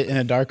just sit in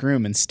a dark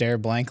room and stare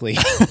blankly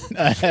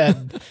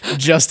ahead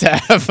just to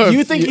have a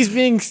You think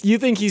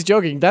he's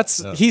joking.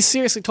 He's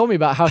seriously told me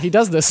about how he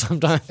does this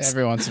sometimes.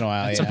 every once in a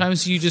while. Yeah.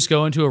 Sometimes you just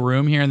go into a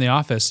room here in the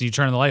office and you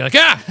turn on the light, like,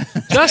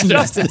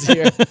 Justin's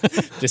here.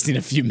 Just need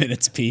a few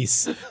minutes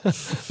peace.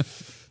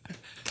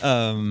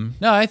 No,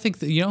 I think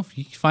that, you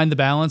find the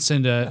balance,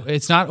 and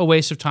it's not a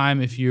waste of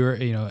time if you're,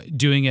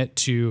 doing it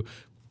to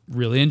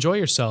really enjoy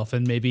yourself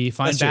and maybe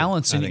find That's true.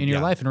 balance I in think, your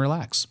yeah. life and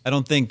relax. I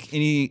don't think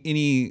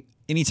any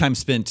time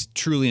spent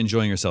truly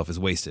enjoying yourself is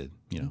wasted.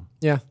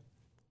 Yeah.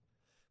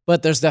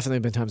 But there's definitely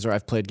been times where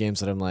I've played games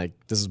that I'm like,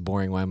 this is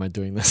boring. Why am I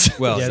doing this?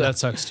 Well, Yeah, that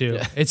sucks too.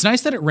 It's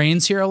nice that it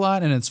rains here a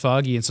lot and it's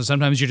foggy, and so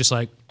sometimes you're just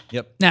like,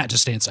 yep. nah,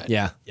 just stay inside.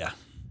 yeah. Yeah.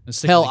 Let's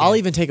stick Hell, with the I'll game.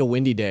 even take a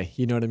windy day.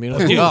 You know what I mean?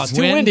 Like, dude, oh, it's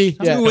too wind. windy.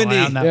 I'm Yeah. Too windy.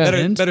 Around that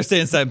wind. Better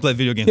stay inside and play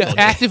video games. all day.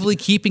 actively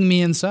keeping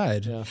me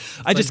inside.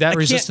 I just that I can't-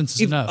 resistance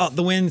is if- enough. Oh,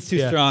 the wind's too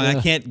Yeah. strong. I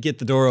can't get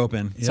the door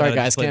open. So Sorry, I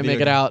guys, just play can't video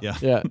make it out.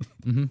 games. Yeah.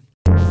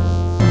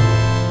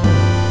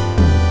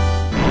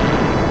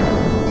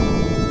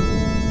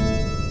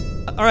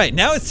 All right,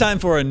 now it's time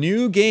for a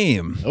new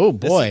game. Oh,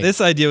 boy.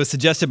 This idea was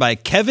suggested by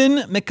Kevin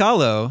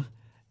McCallow.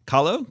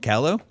 Callow?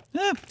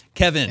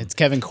 Kevin. It's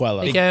Kevin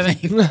Coelho. Hey,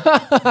 Kevin.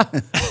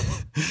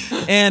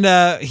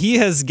 And he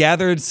has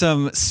gathered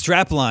some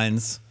strap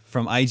lines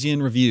from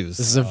IGN reviews.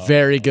 This is a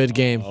very good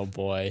game. Oh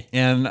boy.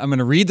 And I'm going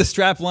to read the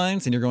strap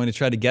lines, and you're going to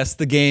try to guess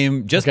the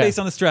game just Okay. based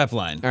on the strap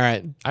line. All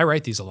right. I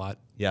write these a lot.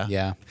 Yeah.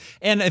 Yeah.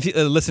 And if you,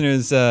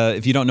 listeners,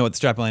 if you don't know what the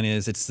strap line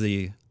is, it's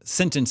the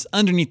sentence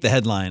underneath the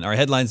headline. Our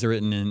headlines are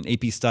written in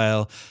AP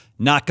style,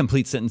 not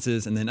complete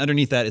sentences, and then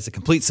underneath that is a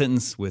complete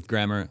sentence with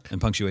grammar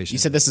and punctuation. You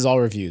said this is all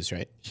reviews,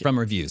 right? from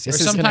reviews. Or Yes.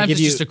 Can I sometimes give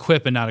it's you- just a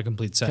quip and not a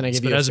complete Can sentence. I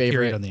give but you a as a period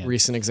favorite on the end.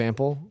 recent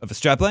example? Of a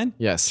strap line?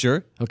 Yes.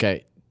 Sure.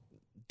 Okay.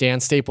 Dan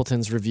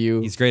Stapleton's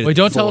review. He's great at Wait,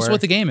 don't tell us For-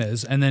 what the game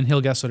is, and then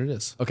he'll guess what it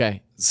is.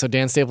 Okay, so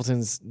Dan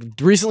Stapleton's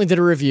recently did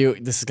a review.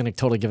 This is going to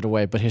totally give it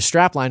away, but his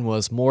strapline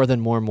was "More than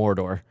more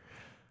Mordor."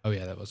 Oh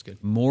yeah, that was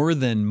good. More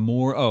than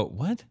more. Oh,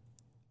 what?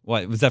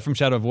 What was that from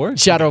Shadow of War?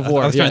 Shadow of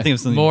War, I was trying yeah. to think of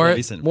something More-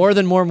 recent. More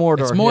than more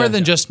Mordor. It's more yeah.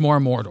 than just more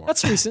Mordor.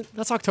 That's recent.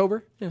 That's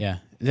October. Yeah.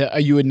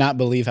 You would not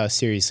believe how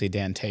seriously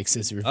Dan takes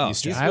his review he's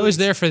strategy. I was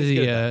there for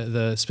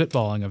the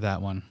spitballing of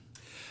that one.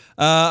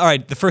 All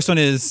right, the first one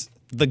is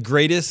the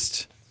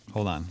greatest.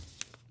 Hold on,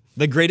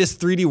 the greatest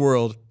 3D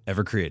world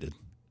ever created.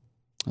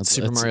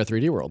 Super Mario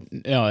 3D World.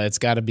 No, it's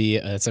got to be.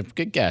 It's a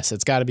good guess.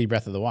 It's got to be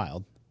Breath of the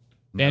Wild.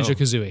 Banjo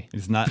Kazooie.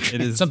 It's not.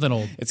 It is Something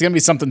old. It's gonna be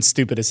something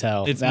stupid as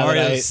hell. It's Now that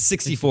Mario I-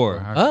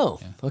 64. Oh,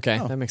 okay.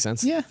 That makes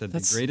sense. Yeah. The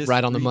That's greatest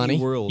right on the 3D money.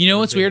 World You know ever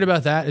what's weird created.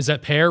 about that is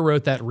that Pear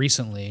wrote that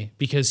recently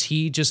because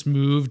he just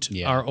moved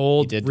Yeah, our he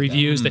old did do that.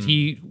 reviews that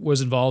he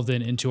was involved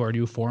in into our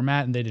new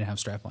format, and they didn't have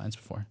strap lines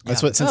before.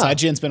 That's what. Since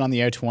IGN's been on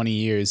the air 20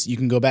 years, you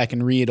can go back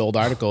and read old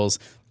articles.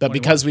 But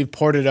because we've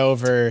ported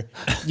over,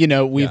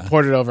 we've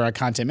ported over our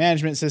content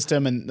management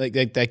system, and like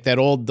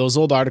those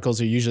old articles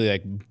are usually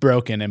like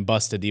broken and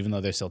busted, even though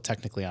they're still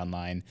technically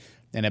online.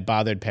 And it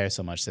bothered Pear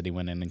so much that he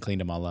went in and cleaned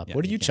them all up.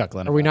 What are you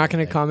chuckling? Are we about not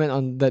going over to comment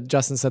on that?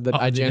 Justin said that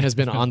IGN has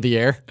been on the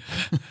air.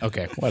 there?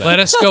 Okay, whatever. Let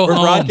us go We're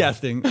home.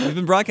 broadcasting. We've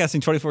been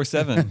broadcasting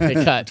 24/7. They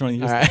cut. 20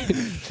 years. All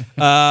right.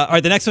 All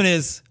right, the next one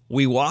is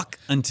we walk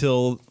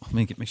until.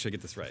 Make sure I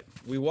get this right.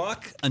 We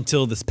walk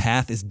until this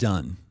path is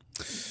done.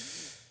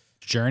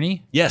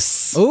 Journey?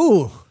 Yes,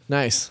 Ooh,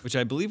 nice. which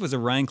I believe was a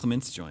Ryan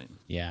Clements joint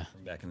Yeah.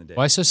 back in the day.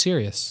 Why so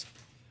serious?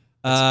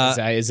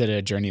 Is it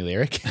a Journey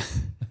lyric?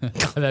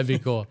 That'd be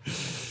cool.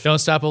 Don't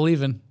stop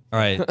believing. All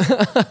right.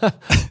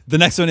 The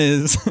next one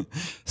is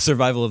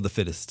survival of the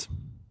fittest.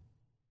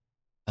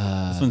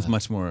 This one's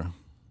much more.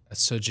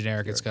 That's so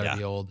generic. It's got to Yeah.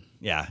 be old.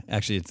 Yeah,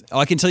 actually, it's. Oh,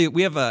 I can tell you,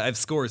 I have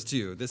scores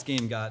too. This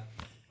game got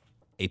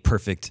a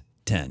perfect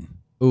 10.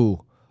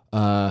 Ooh.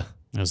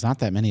 There's not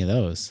that many of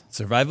those.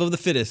 Survival of the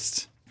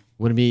fittest.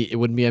 Wouldn't be. It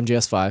wouldn't be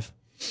MGS 5.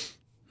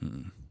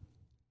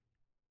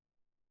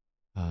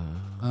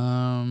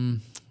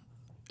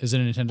 Is it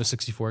a Nintendo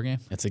 64 game?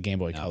 It's a Game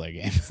Boy Color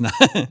game.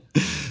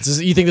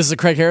 You think this is a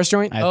Craig Harris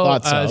joint? I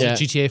thought so. Is Yeah. it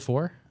GTA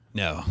 4?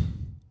 No.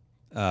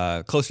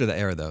 Closer to the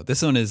era though.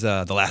 This one is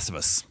The Last of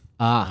Us.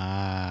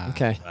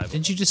 Okay.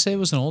 Didn't you just say it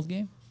was an old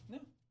game?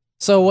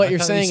 So what you're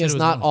thought you saying said is it was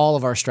not one. all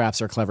of our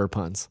straps are clever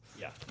puns.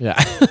 Yeah. Yeah.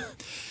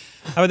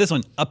 How about this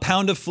one? A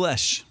Pound of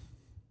Flesh.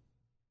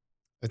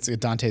 It's a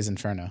Dante's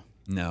Inferno.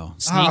 No.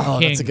 Sneak Oh,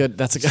 King. that's a good.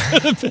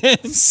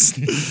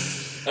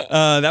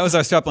 That was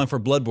our strap line for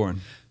Bloodborne.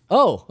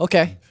 Oh,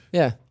 okay.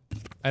 Yeah.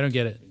 I don't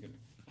get it.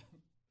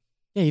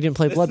 Yeah, you didn't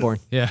play Bloodborne.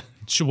 Yeah.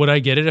 Would I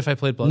get it if I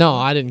played Bloodborne? No,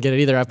 I didn't get it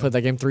either. I played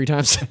that game 3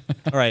 times.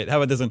 All right, how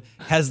about this one?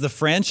 Has the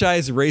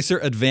franchise racer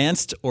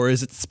advanced or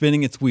is it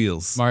spinning its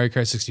wheels? Mario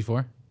Kart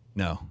 64?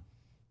 No.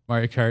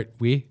 Mario Kart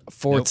Wii?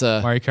 Forza.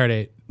 Mario Kart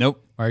 8?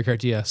 Nope. Mario Kart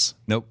DS?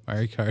 Nope.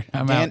 Mario Kart.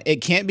 I'm Dan, out.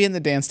 it can't be in the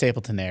Dan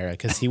Stapleton era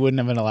because he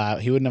wouldn't have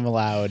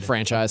allowed.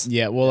 Franchise.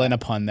 Yeah, we'll end a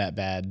pun that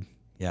bad.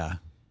 Yeah.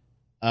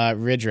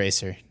 Ridge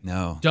Racer.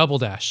 No. Double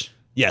Dash.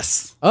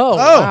 Yes. Oh,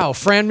 wow.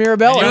 Fran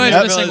Mirabella. I knew I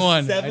That was missing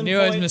was one. I knew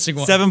I was missing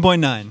one.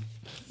 7.9.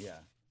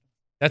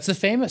 That's the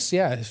famous,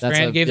 yeah. a-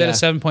 Fran gave that a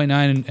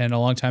 7.9 and a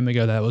long time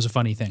ago that was a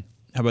funny thing.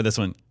 How about this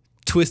one?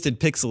 Twisted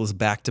Pixel is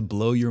back to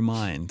blow your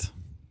mind.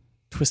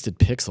 Twisted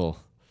Pixel.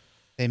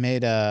 They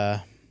made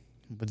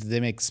what did they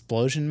make?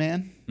 Explosion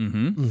Man.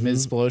 Mm-hmm.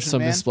 Ms. Explosion Some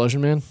Man.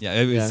 Explosion Man. Yeah,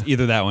 it was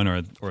either that one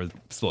or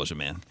Explosion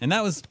Man. And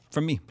that was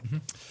from me.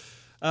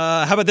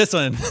 How about this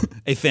one?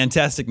 A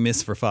fantastic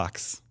miss for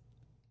Fox.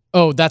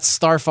 Oh, that's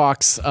Star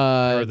Fox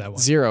heard that one.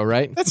 0,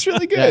 right? That's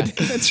really good.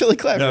 That's really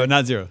clever. No,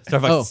 not 0.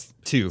 Star Fox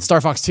 2. Star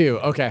Fox 2.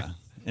 Okay.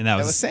 And that That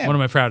was was Sam. One of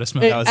my proudest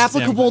Hey, moments. was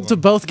Sam applicable to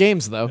Glenmore. both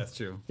games, though. That's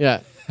true. Yeah.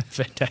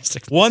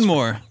 Fantastic. One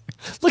more.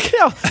 Look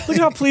at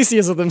how pleased he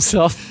is with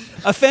himself.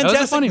 A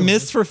fantastic funny one.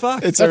 miss for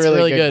Fox. It's That's a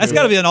really good. That's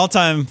got to be an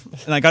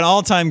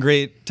all-time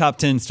great top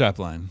 10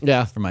 strapline.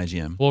 Yeah. From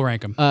IGM. We'll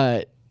rank them.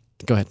 Go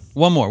ahead.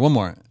 One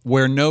more.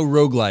 Where no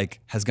roguelike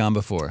has gone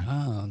before.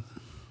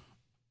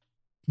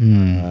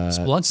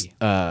 Splunky.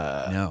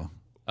 No.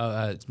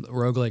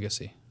 Rogue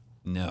Legacy.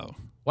 No.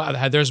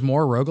 Wow, there's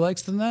more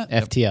roguelikes than that?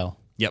 FTL.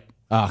 Yep.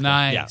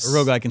 Nice. Yeah, a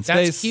roguelike in That's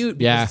space. cute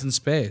because Yeah. it's in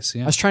space.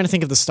 Yeah. I was trying to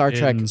think of the Star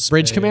Trek In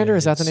Bridge Commander.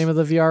 Is that the space. name of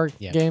the VR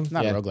Yeah. game?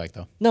 Not yeah. a roguelike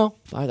though. No,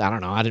 I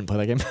don't know. I didn't play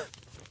that game.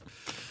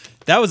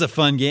 That was a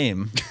fun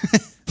game.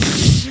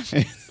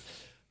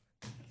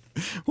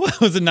 What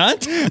was it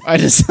not? I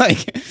just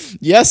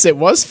yes, it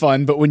was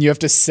fun, but when you have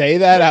to say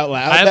that out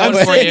loud, I have that one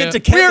way- for Saying you. it to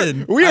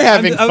Kevin. We're I'm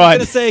having going fun.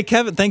 to say,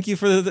 Kevin, thank you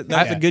for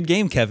that's a good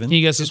game, Kevin. Can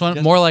you guess this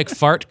one? More like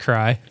fart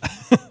cry.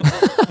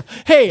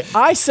 Hey,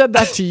 I said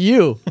that to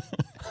you.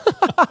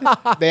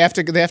 They have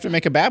to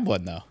make a bad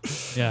one though.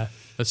 Yeah,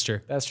 that's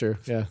true. That's true.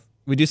 Yeah.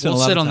 We do spend We'll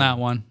a lot sit of on time.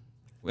 that one.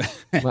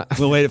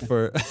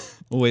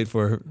 We'll wait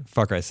for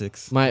Far Cry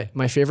 6. My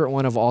favorite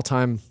one of all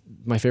time,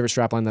 my favorite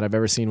strapline that I've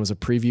ever seen was a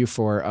preview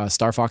for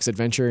Star Fox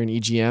Adventure in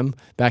EGM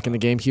back in the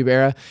GameCube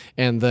era,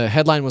 and the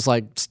headline was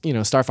like,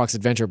 Star Fox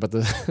Adventure, but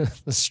the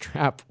the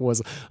strap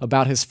was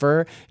about his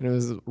fur, and it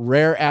was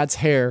Rare adds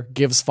hair,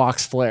 gives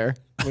Fox flair,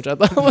 which I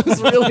thought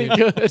was really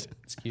good.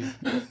 It's cute.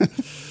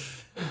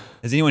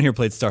 Has anyone here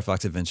played Star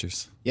Fox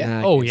Adventures?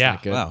 Yeah. Nah, Oh, it's yeah.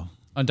 not good. Wow.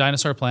 On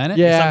Dinosaur Planet?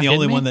 Yeah. I'm the only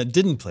Kidding me? one that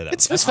didn't play that.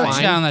 It's one. it's Touchdown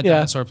fine. on that Yeah.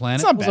 Dinosaur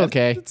Planet. It's not was bad.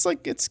 okay. It's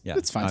like it's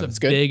fine. It's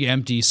good. Big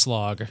empty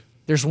slog.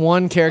 There's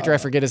one character I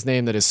forget his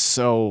name that is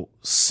so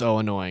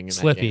annoying. In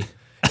Slippy. That game.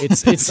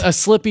 It's a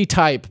Slippy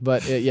type,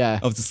 but yeah,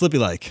 Oh, it's a Slippy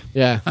like.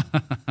 yeah.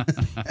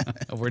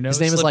 We're no His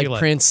name is like Slippy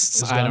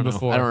Prince. It's I gone don't know.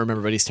 before. I don't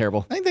remember, but he's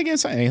terrible. I think the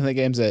game's fine. I think the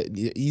game's a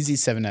easy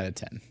 7 out of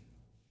 10.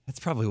 That's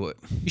probably what.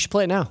 You should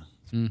play it now.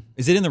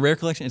 Is it in the rare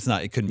collection? It's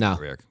not. It couldn't No. be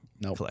the rare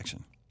Nope.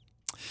 collection.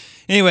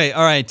 Anyway,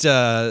 all right,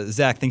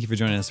 Zach, thank you for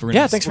joining us. We're gonna,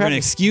 Yeah, thanks for We're going to having me.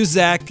 excuse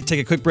Zach, take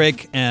a quick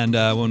break, and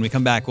when we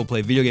come back, we'll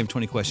play Video Game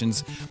 20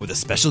 Questions with a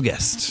special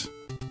guest.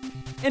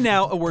 And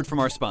now, a word from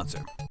our sponsor.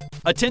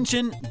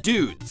 Attention,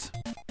 dudes.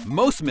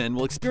 Most men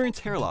will experience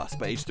hair loss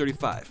by age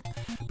 35.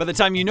 By the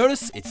time you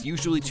notice, it's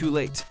usually too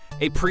late.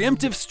 A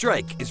preemptive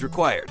strike is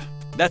required.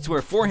 That's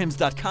where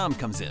forhims.com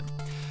comes in.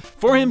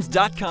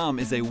 Forhims.com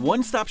is a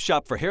one-stop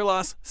shop for hair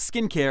loss,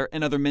 skincare,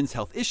 and other men's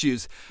health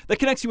issues that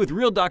connects you with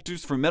real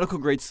doctors for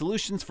medical-grade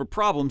solutions for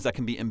problems that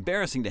can be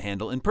embarrassing to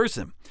handle in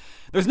person.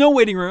 There's no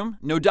waiting room,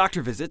 no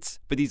doctor visits,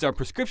 but these are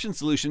prescription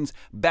solutions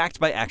backed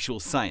by actual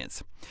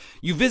science.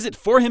 You visit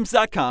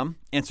forhims.com,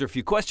 answer a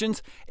few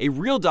questions, a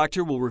real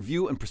doctor will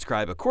review and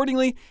prescribe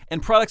accordingly,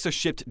 and products are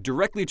shipped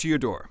directly to your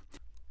door.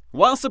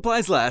 While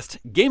supplies last,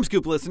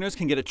 GameScoop listeners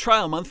can get a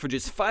trial month for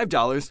just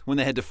 $5 when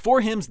they head to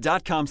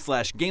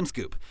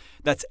forhims.com/GameScoop.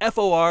 That's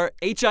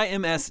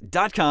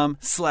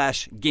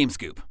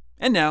FORHIMS.com/GameScoop.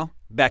 And now,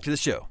 back to the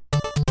show.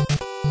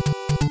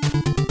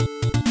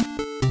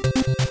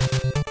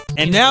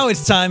 And now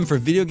it's time for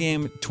Video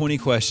Game 20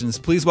 Questions.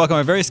 Please welcome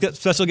our very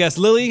special guest,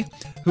 Lily,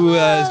 who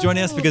is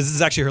joining us because this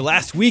is actually her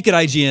last week at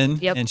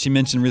IGN. Yep. And she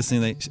mentioned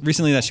recently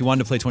that she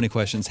wanted to play 20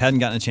 questions. Hadn't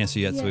gotten a chance to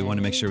yet, so we want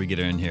to make sure we get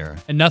her in here.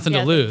 And nothing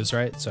Yeah. to lose,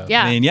 right? So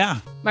Yeah. I mean, yeah.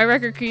 My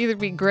record could either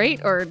be great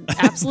or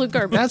absolute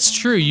garbage. That's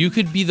true. You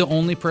could be the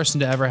only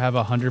person to ever have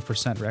a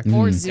 100% record.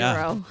 or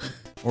zero.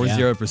 Or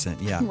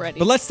 0%, yeah. I'm ready.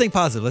 But let's think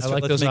positive. Let's I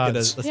like let's those make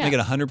odds. let's Yeah. make it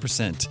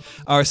 100%.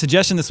 Our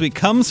suggestion this week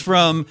comes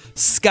from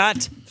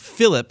Scott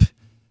Phillip.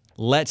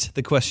 Let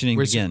the questioning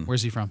begin.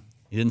 Where's he from?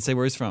 He didn't say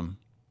where he's from.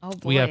 Oh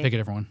boy. We gotta pick a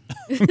different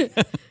one.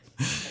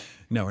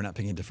 No, we're not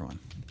picking a different one.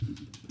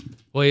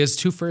 Well, he has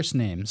two first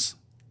names.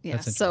 Yeah.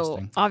 That's So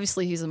interesting.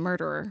 obviously he's a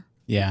murderer.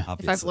 Yeah. If I've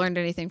Obviously. learned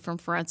anything from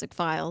Forensic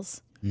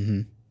Files.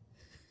 Mm-hmm.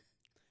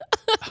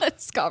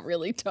 It's got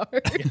really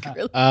dark.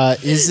 Really.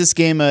 Is this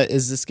game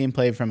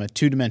played from a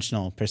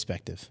 2-dimensional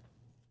perspective?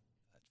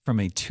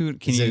 From a two,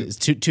 can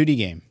It's you? a 2D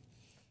game.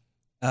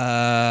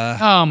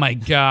 Oh my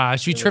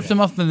gosh, we tripped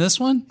him up in this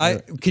one.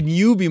 Can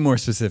you be more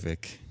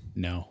specific?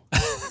 No.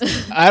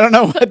 I don't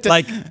know what to,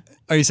 Like,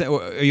 are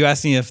you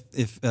asking if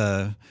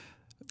Are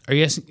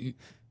you asking?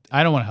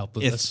 I don't want to help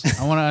with If this.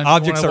 I want to.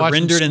 objects are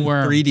rendered in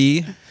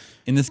 3D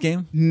in this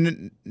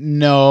game?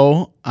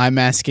 No, I'm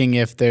asking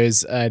if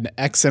there's an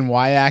X and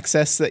Y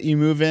axis that you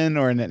move in,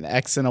 or an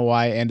X and a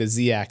Y and a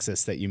Z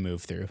axis that you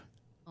move through.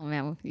 Oh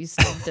man, you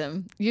stumped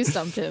him. You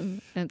stumped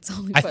him. And it's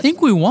only. I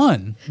think we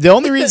won. The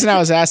only reason I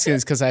was asking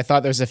is because I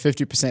thought there was a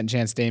 50%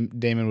 chance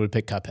Damon would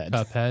pick Cuphead.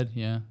 Cuphead,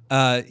 yeah.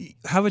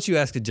 How about you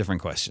ask a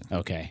different question?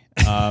 Okay.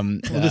 We'll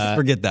just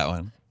forget that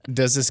one.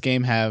 Does this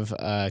game have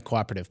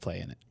cooperative play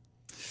in it?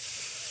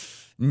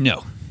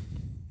 No.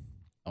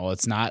 Oh,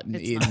 it's not.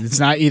 It's It's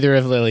not either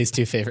of Lily's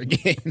two favorite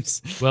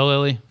games. Well,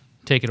 Lily,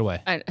 take it away.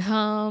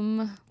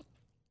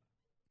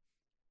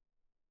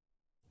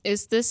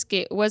 Was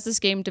this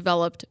game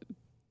developed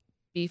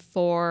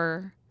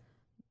before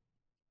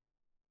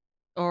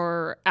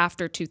or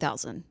after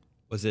 2000?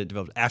 Was it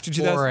developed after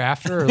Before 2000? or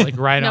after, or like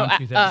right No, on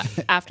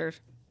 2000? after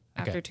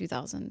Okay.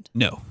 2000.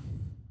 No.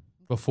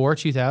 Before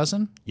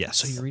 2000? Yes.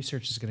 So your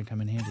research is going to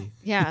come in handy.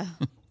 Yeah,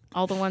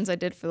 all the ones I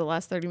did for the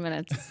last 30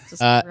 minutes.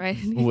 Just right.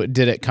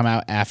 Did it come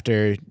out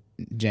after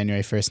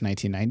January 1st,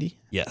 1990?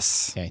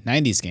 Yes. Okay,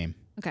 90s game.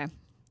 Okay,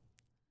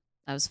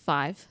 I was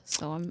 5,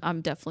 so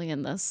I'm definitely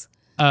in this.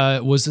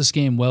 Was this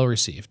game well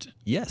received?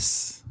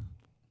 Yes.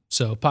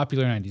 So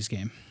popular 90s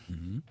game.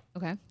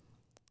 Okay.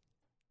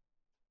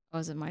 Oh,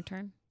 is it my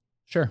turn?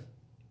 Sure.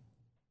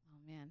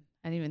 Oh man,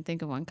 I didn't even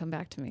think of one. Come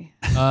back to me.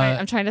 Uh,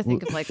 I'm trying to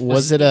think of like.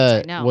 Was what it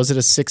games a I know. was it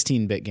a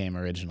 16-bit game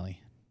originally?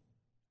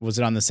 Was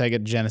it on the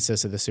Sega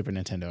Genesis or the Super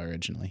Nintendo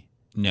originally?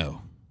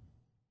 No.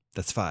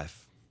 That's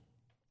 5.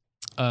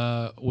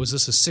 Was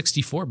this a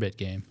 64-bit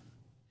game?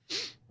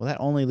 Well, that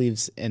only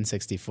leaves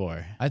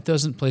N64. That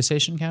doesn't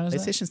PlayStation count as that?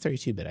 PlayStation's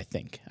 32-bit, I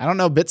think. I don't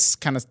know. Bits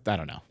kind of. I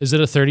don't know. Is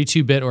it a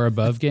 32-bit or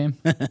above game?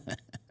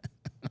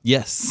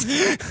 Yes.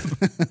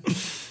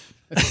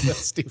 That's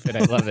stupid.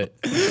 I love it.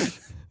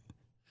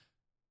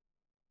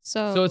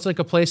 So it's like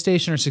a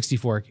PlayStation or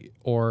 64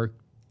 or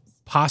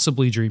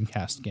possibly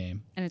Dreamcast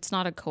game. and it's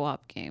not a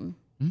co-op game.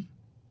 And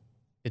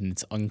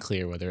it's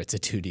unclear whether it's a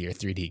 2D or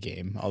 3D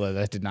game, although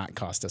that did not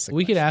cost us a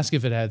We could question. ask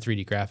if it had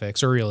 3D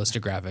graphics or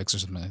realistic graphics or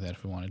something like that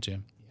if we wanted to.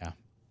 Yeah.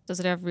 Does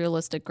it have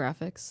realistic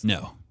graphics?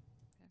 No.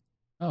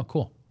 Oh,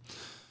 cool.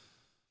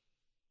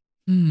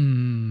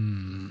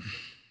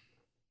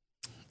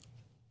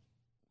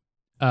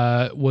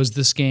 Was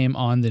this game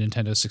on the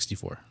Nintendo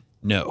 64?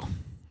 No.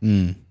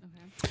 Mm.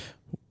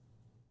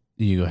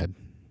 You go ahead.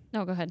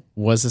 No, go ahead.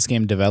 Was this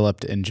game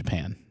developed in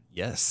Japan?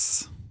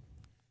 Yes.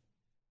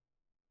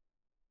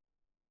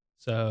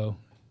 So,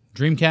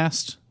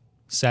 Dreamcast,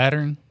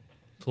 Saturn,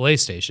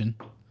 PlayStation.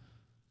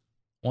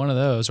 One of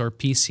those, or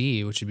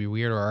PC, which would be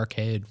weird, or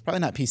arcade. Probably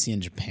not PC in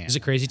Japan. Is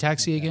it Crazy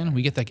Taxi again?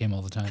 We get that game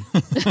all the time.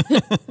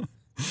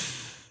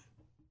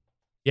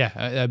 Yeah,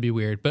 that'd be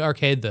weird. But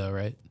arcade though,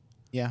 right?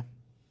 Yeah,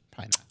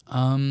 probably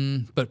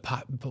not.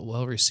 But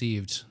well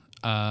received.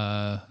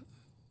 I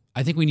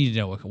think we need to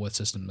know what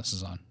system this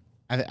is on.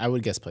 I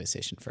would guess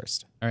PlayStation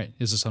first. All right,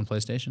 is this on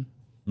PlayStation?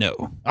 No.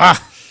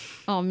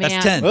 Oh man.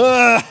 That's 10.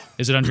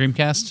 Is it on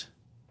Dreamcast?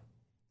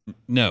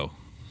 No.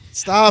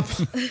 Stop.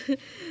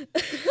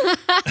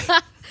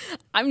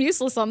 I'm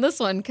useless on this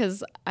one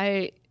because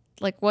I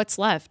like what's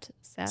left.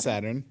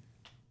 Saturn.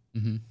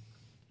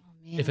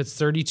 If it's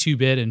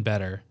 32-bit and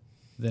better,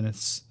 then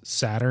it's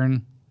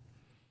Saturn.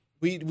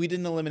 We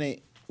didn't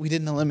eliminate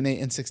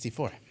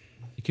N64.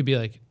 It could be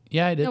like,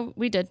 yeah, I did. No,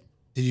 we did.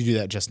 Did you do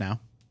that just now?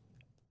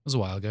 It was a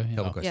while ago. Yeah.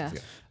 Couple questions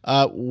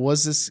Yeah. ago.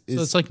 Was this? So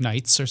it's like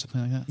Knights or something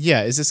like that.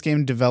 Yeah. Is this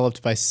game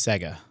developed by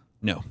Sega?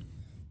 No.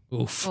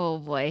 Oof. Oh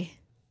boy.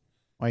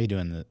 Why are you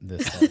doing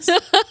this?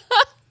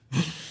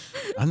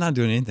 I'm not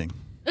doing anything.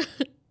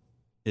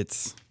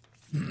 It's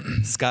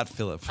Scott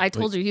Phillip. I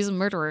told you he's a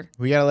murderer.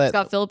 We gotta let.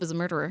 Scott Phillip is a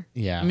murderer.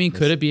 Yeah. I mean,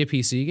 could it be a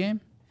PC game?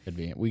 Could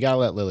be. We gotta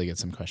let Lily get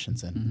some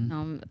questions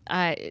in.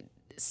 I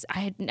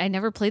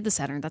never played the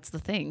Saturn. That's the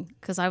thing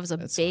because I was a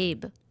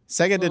babe.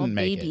 Sega Little didn't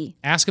make baby.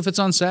 Ask if it's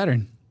on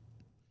Saturn.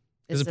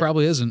 Because Is it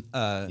probably isn't.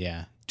 it.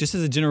 Yeah. Just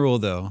as a general rule,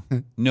 though,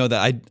 know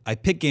that I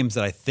pick games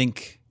that I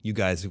think you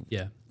guys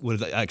Yeah.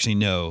 would actually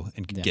know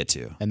and could get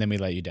to. And then we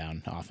let you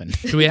down often.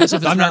 Should we ask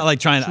if it's I'm an not like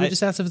trying Should to. we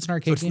just ask if it's an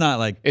arcade It's game? not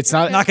like It's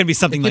not- not going to be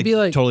something It could like, be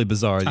like totally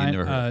bizarre that Time,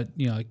 you've never heard.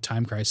 like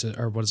Time Crisis,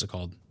 or what is it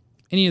called?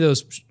 Any of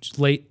those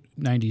late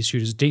 90s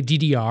shooters.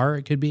 DDR,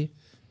 it could be.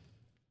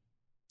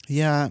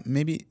 Yeah.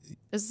 Maybe.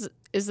 Is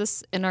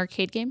this an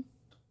arcade game?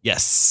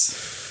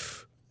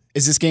 Yes.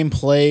 Is this game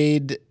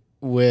played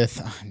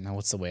with? No,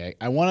 what's the way?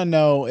 I want to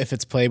know if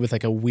it's played with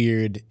like a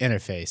weird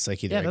interface,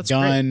 like either Yeah, a that's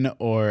gun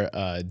or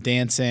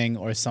dancing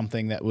or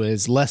something that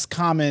was less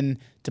common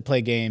to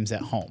play games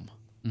at home.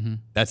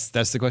 That's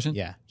the question.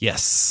 Yeah.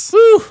 Yes.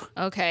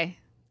 Okay.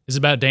 Is it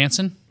about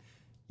dancing?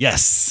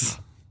 Yes.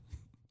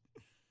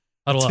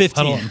 Huddle It's up,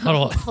 huddle up,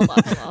 15. huddle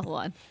up. Hold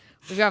on.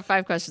 We've got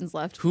 5 questions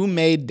left. Who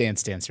made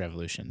Dance Dance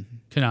Revolution?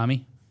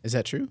 Konami. Is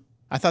that true?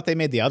 I thought they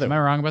made the other Am one.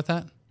 I wrong about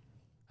that?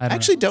 I I don't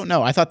actually don't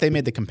know. I thought they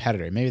made the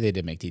competitor. Maybe they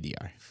did make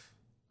DDR.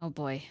 Oh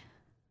boy.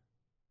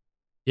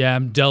 Yeah,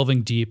 I'm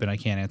delving deep and I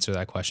can't answer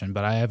that question,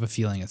 but I have a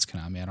feeling it's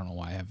Konami. I don't know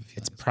why I have a feeling.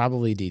 It's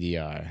probably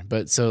DDR.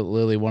 But so,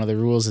 Lily, one of the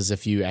rules is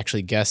if you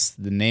actually guess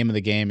the name of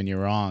the game and you're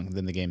wrong,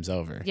 then the game's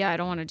over. Yeah, I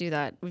don't want to do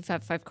that. We've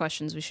had 5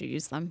 questions. We should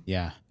use them.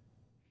 Yeah.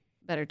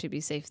 Better to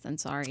be safe than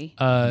sorry.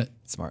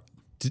 Smart.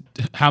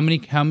 How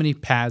many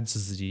pads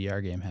does the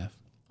DDR game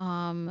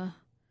have?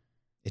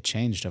 It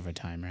changed over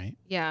time, right?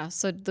 Yeah.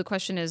 So the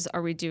question is,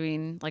 are we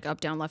doing like up,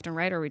 down, left, and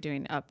right? Or are we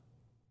doing up,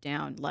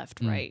 down,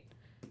 left, right?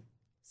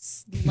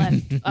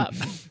 Left, up,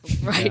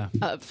 right,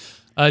 up.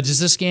 Does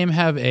this game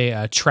have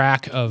a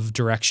track of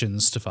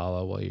directions to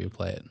follow while you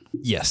play it?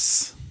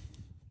 Yes.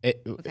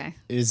 Okay.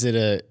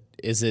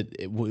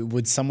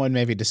 Would someone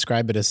maybe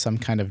describe it as some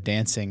kind of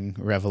dancing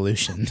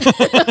revolution?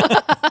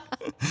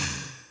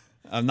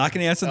 I'm not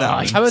going to answer that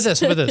one. How about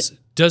this?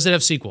 Does it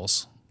have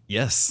sequels?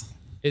 Yes.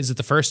 Is it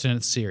the first in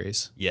its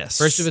series? Yes.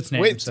 First of its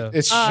name. Wait, so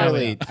it's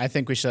Shirley. I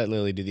think we should let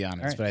Lily do the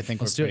honors, right, but I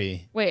think let's we're do it.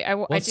 pretty. Wait, I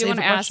Let's do save want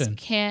to a ask, question.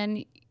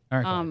 can All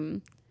right, go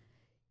ahead.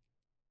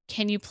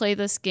 can you play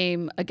this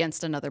game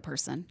against another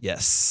person?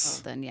 Yes.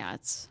 Oh, then yeah,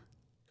 it's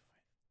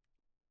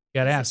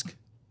Gotta ask.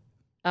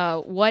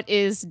 what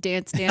is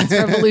Dance Dance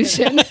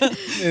Revolution?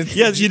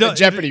 Yes, you don't.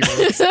 Jeopardy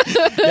rules.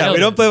 Yeah, we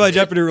don't play by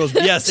Jeopardy rules.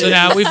 But yes, So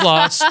now we've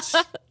lost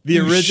the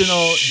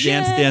original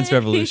Dance Dance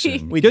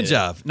Revolution. Good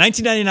job.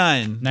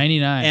 1999.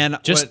 99. And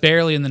just what-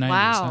 barely in the 90s.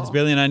 Wow. huh? It's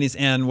barely in the 90s.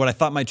 And what I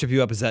thought might trip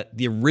you up is that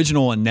the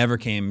original one never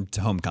came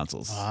to home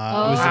consoles. It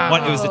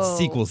was its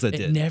sequels that It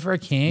did. never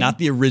came. Not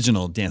the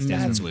original Dance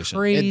Dance That's Revolution.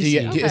 crazy.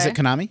 Is it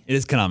Konami? It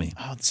is Konami.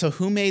 Oh, so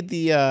who made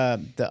the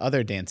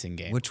other dancing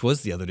game? Which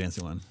was the other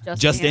dancing one?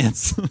 Just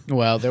Dance.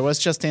 Well, there was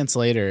Just Dance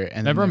later,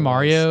 and then Remember there was-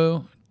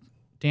 Mario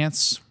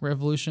Dance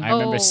Revolution? I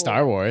remember Oh,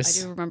 Star Wars.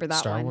 I do remember that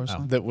Star one. Wars.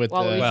 one? With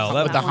Well, the we Well,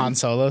 talked with the about Han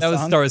Solo that was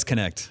song. Star Wars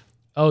Connect.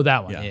 Oh,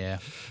 that one. Yeah. Yeah.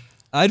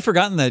 I'd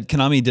forgotten that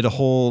Konami did a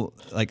whole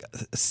like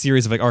a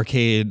series of like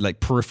arcade like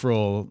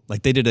peripheral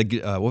like they did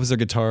a what was their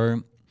guitar?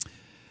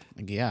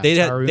 Yeah. They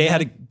Guitar had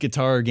a Hero?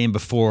 guitar game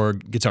before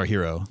Guitar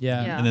Hero.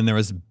 Yeah. Yeah. And then there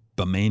was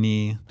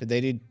Bamani. Did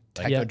they do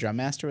Taiko Yeah. Drum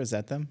Master? Was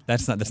that them?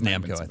 That's might have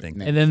been Namco, I something.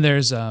 think. And then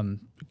there's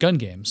gun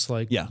games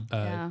like Yeah.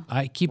 Yeah.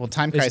 I keep Well,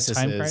 Time is it Crisis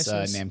Time is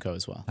Crisis? Namco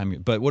as well.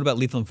 But what about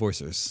Lethal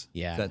Enforcers?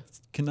 Yeah. Is that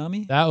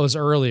Konami? That was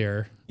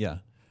earlier, Yeah.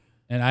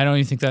 and I don't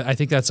even think that. I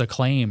think that's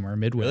Acclaim or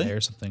Midway Really?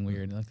 or something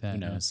weird like that. Who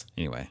knows?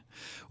 Anyway.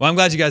 Well, I'm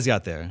glad you guys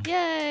got there.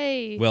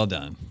 Yay! Well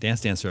done.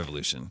 Dance Dance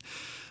Revolution.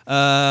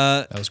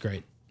 That was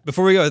great.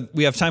 Before we go,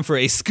 we have time for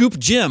a Scoop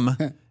Jim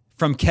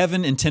from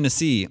Kevin in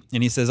Tennessee.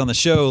 And he says, on the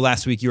show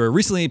last week, you were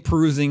recently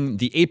perusing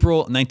the April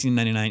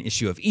 1999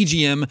 issue of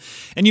EGM,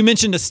 and you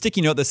mentioned a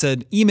sticky note that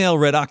said, email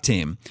Red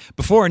Octane.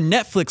 Before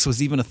Netflix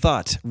was even a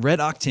thought, Red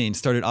Octane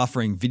started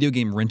offering video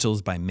game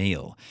rentals by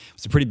mail. It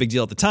was a pretty big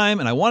deal at the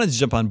time, and I wanted to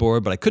jump on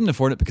board, but I couldn't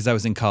afford it because I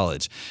was in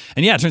college.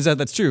 And yeah, it turns out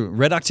that's true.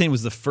 Red Octane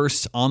was the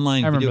first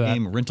online video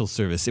game rental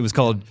service. It was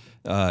called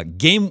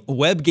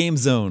Web Game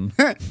Zone.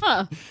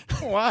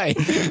 Why?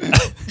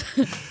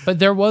 But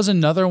there was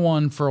another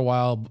one for a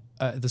while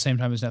at the same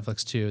time as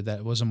Netflix too.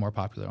 That was a more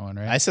popular one,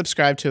 right? I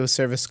subscribed to a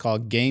service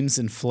called Games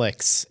and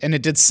Flicks, and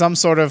it did some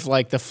sort of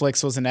like the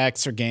Flicks was an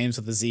X or Games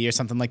with a Z or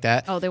something like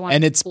that. Oh, they want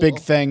and its cool. big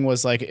thing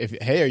was like,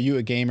 hey, are you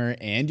a gamer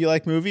and you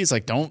like movies?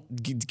 Like, don't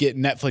get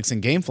Netflix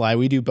and GameFly.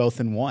 We do both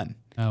in one.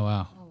 Oh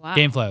wow. wow.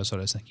 GameFly was what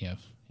I was thinking of.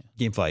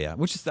 GameFly, yeah.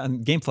 Which is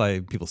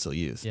GameFly people still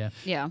use. Yeah.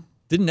 Yeah.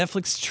 Didn't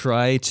Netflix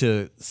try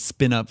to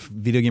spin up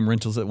video game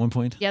rentals at one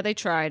point? Yeah, they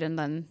tried and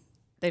then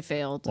they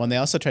failed. Well, and they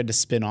also tried to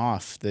spin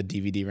off the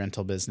DVD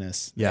rental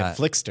business. Yeah. Like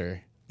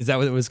Flickster. Is that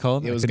what it was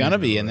called? It was gonna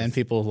be, and then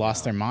people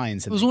lost their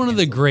minds. It was one of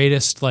the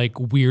greatest, like,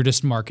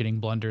 weirdest marketing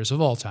blunders of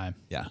all time.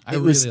 Yeah. I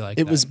really like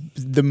it. that. Was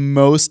the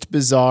most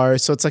bizarre.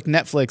 So it's like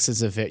Netflix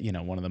is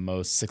one of the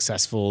most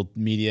successful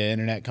media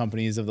internet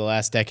companies of the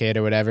last decade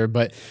or whatever.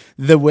 But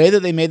the way that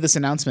they made this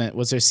announcement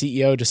was their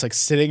CEO just like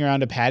sitting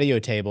around a patio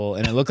table,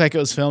 and it looked like it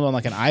was filmed on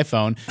like an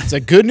iPhone. It's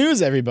like, good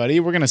news, everybody,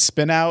 we're gonna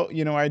spin out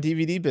our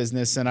DVD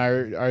business and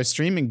our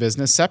streaming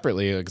business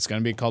separately. Like, it's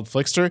gonna be called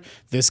Flickster.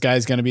 This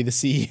guy's gonna be the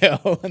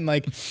CEO, and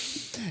like.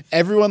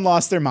 Everyone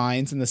lost their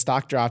minds and the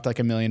stock dropped like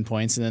 1 million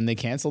points, and then they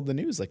canceled the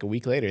news like a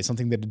week later.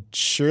 Something that had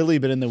surely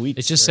been in the weeks.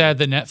 It's just sad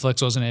that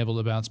Netflix wasn't able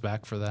to bounce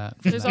back for that.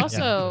 There's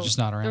also It's just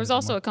not around there was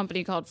also anymore. a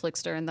company called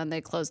Flickster, and then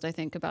they closed, I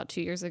think, about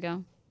 2 years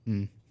ago.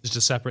 Just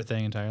a separate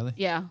thing entirely.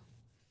 Yeah,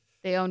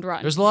 they owned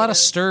Rotten. There's a lot of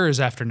Tomatoes. stirs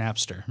after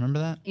Napster. Remember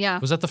that? Yeah.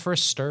 Was that the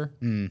first stir?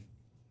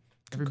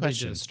 Everybody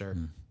question. did a stir.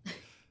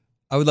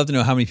 I would love to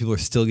know how many people are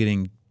still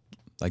getting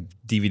like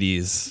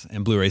DVDs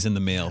and Blu-rays in the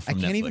mail I from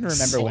Netflix. can't even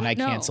remember when I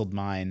No. canceled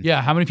mine.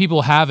 Yeah, how many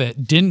people have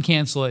it, didn't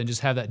cancel it, and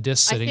just have that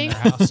disc sitting in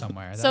think- their house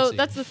somewhere? So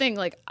that's the thing.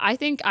 Like, I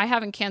think I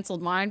haven't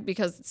canceled mine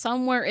because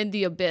somewhere in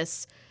the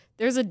abyss,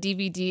 there's a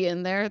DVD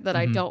in there that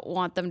I don't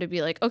want them to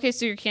be like, okay,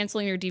 so you're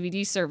canceling your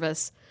DVD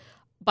service.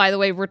 By the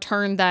way,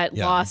 return that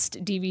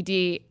lost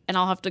DVD, and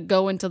I'll have to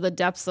go into the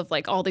depths of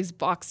like all these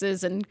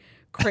boxes and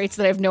crates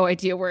that I have no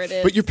idea where it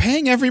is. But you're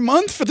paying every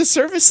month for the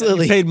service,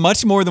 Lily. You paid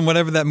much more than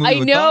whatever that movie I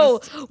would know.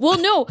 cost. Well,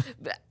 no.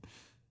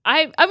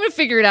 I'm gonna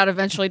figure it out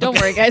eventually. Don't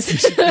worry, guys.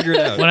 Figure it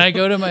out. when I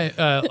go to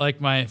my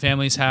my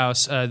family's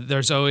house,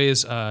 there's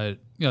always like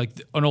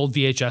an old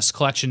VHS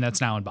collection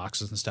that's now in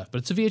boxes and stuff. But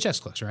it's a VHS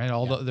collection, right?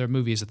 All their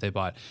movies that they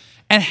bought,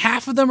 and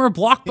half of them are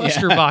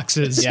Blockbuster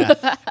boxes.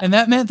 Yeah. And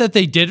that meant that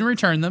they didn't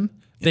return them.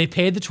 They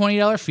paid the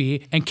 $20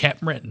 fee and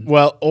kept renting.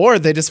 Well, or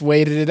they just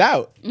waited it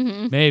out,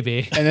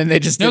 Maybe. and then they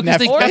just No, didn't because have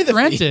they to pay kept the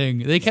fee.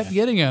 renting. They kept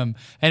getting them,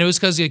 and it was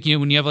because like,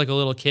 when you have like a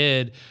little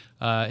kid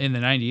in the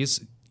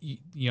 '90s,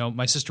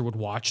 my sister would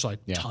watch like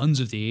tons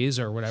of these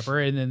or whatever,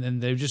 and then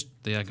they're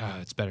like, oh,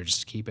 it's better just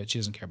to keep it. She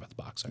doesn't care about the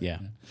box art. Yeah.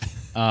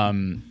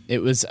 It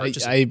was,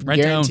 Purchase I it.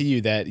 Rent guarantee own.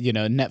 you that,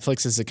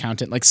 Netflix's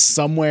accountant, like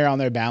somewhere on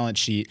their balance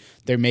sheet,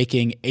 they're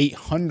making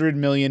 $800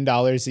 million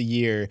a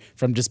year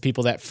from just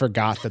people that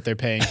forgot that they're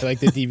paying for like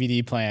the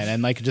DVD plan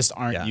and like just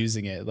aren't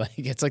using it. Like,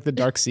 it's like the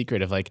dark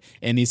secret of like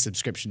any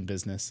subscription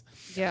business.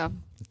 Yeah.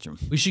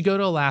 We should go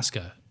to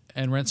Alaska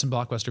and rent some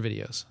Blockbuster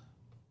videos.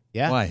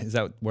 Yeah. Why? Is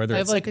that where I they're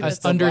have like Because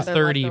it's under still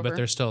 30, left but over.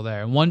 they're still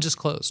there, and one just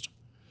closed.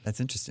 That's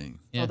interesting.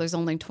 Yeah. Well, there's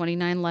only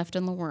 29 left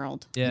in the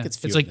world. Yeah, it's it's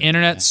fewer like than that,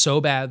 internet's so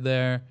bad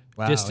there.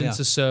 Wow, Distance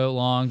yeah. is so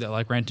long that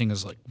like renting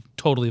is like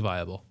totally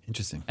viable.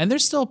 Interesting. And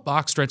there's still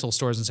boxed rental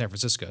stores in San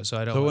Francisco, so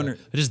I don't. So I wanna-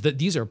 wonder- it is that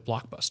these are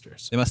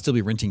Blockbusters. They must still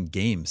be renting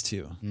games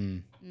too.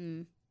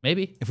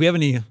 Maybe. If we have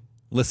any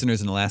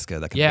listeners in Alaska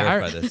that can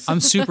verify this, I'm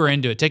super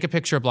into it. Take a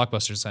picture of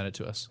Blockbuster and send it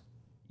to us.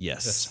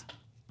 yes.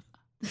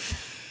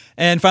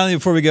 And finally,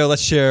 before we go,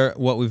 let's share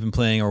what we've been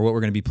playing or what we're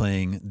going to be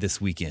playing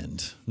this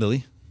weekend.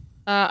 Lily?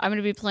 I'm going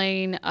to be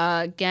playing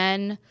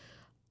again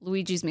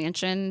Luigi's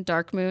Mansion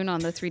Dark Moon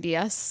on the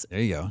 3DS. There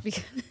you go.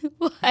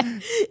 What?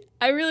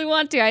 I really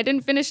want to. I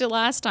didn't finish it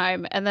last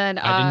time. And then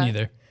I didn't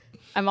either.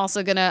 I'm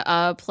also going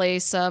to play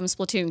some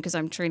Splatoon because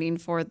I'm training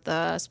for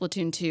the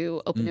Splatoon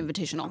 2 Open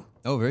Invitational.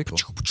 Oh, very cool.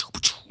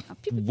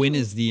 When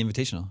is the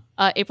invitational?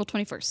 April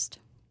 21st.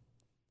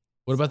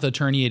 What about the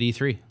tourney at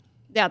E3?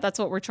 Yeah, that's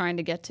what we're trying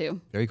to get to.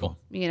 Very cool.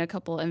 Me and a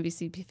couple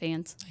MVCP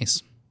fans.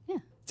 Nice.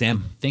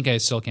 Sam? I think I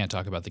still can't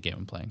talk about the game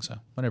I'm playing, so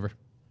whatever.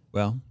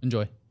 Well,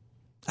 Enjoy.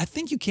 I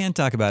think you can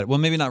talk about it. Well,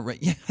 maybe not right.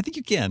 Yeah, I think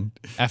you can.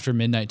 After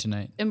midnight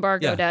tonight.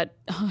 Embargoed Yeah. at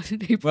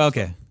April Well,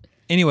 okay.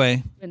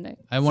 Anyway, midnight.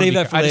 I want Save to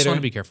that for I just later. want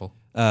to be careful.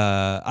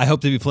 I hope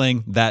to be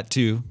playing that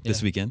too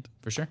this weekend.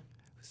 For sure.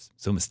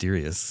 So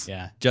mysterious.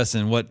 Yeah.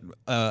 Justin, what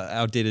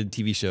outdated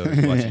TV show are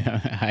you watching?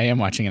 I am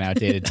watching an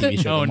outdated TV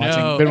show. Oh,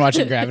 no. Been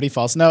watching Gravity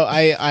Falls. No,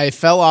 I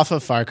fell off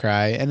of Far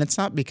Cry, and it's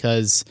not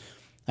because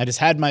I just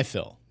had my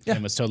fill.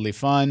 and was totally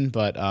fun.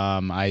 But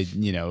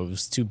it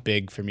was too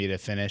big for me to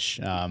finish.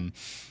 And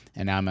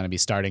now I'm going to be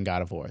starting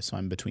God of War, so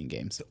I'm between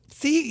games.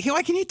 See,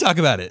 why can you talk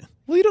about it?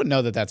 Well, you don't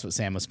know that that's what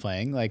Sam was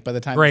playing. Like by the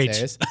time Great. it's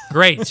theirs.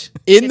 Great.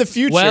 In the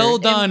future, Well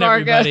done,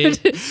 Embargoed.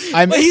 everybody.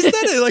 I'm. He said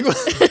it like.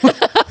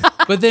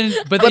 But then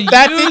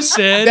that you didn't,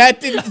 said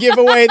that didn't give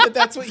away that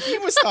that's what he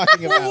was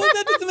talking about. Well,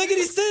 that doesn't make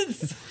any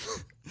sense.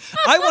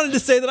 I wanted to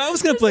say that I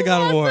was going to play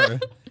God of War,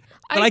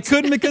 but I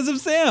couldn't because of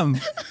Sam.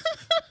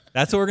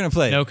 That's what we're going to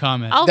play. no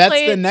comment. I'll That's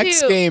play the it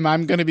next too. game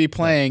I'm going to be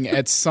playing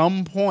at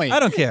some point. I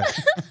don't care.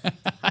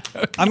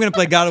 I'm going to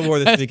play God of War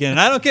this weekend, and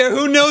I don't care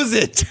who knows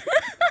it.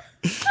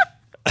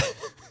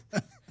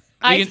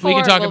 We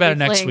can talk about it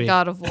next week.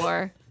 God of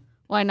War.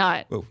 Why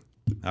not? Whoa.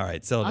 All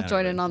right, settle I'll down.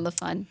 join in on the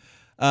fun.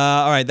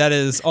 All right, that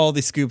is all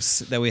the scoops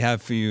that we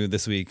have for you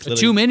this week. Lily-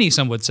 Too many,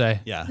 some would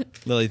say. Yeah,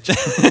 Lily.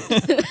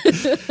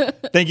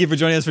 Thank you for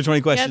joining us for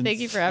 20 questions. thank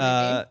you for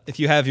having me. If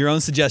you have your own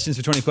suggestions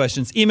for 20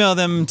 questions, email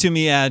them to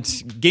me at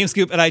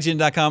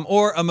gamescoop@ign.com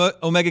or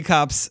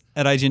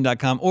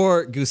omegacops@ign.com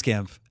or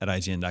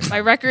goosecamp@ign.com. My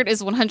record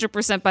is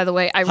 100%, by the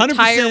way. I 100%.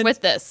 retire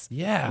with this.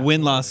 Yeah.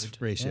 Win-loss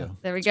ratio.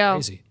 There we go.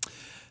 Crazy.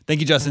 Thank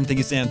you, Justin. Thank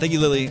you, Sam. Thank you,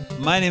 Lily.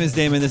 My name is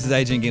Damon. This is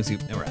IGN Game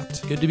Scoop, and we're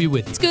out. Good to be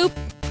with you. Scoop.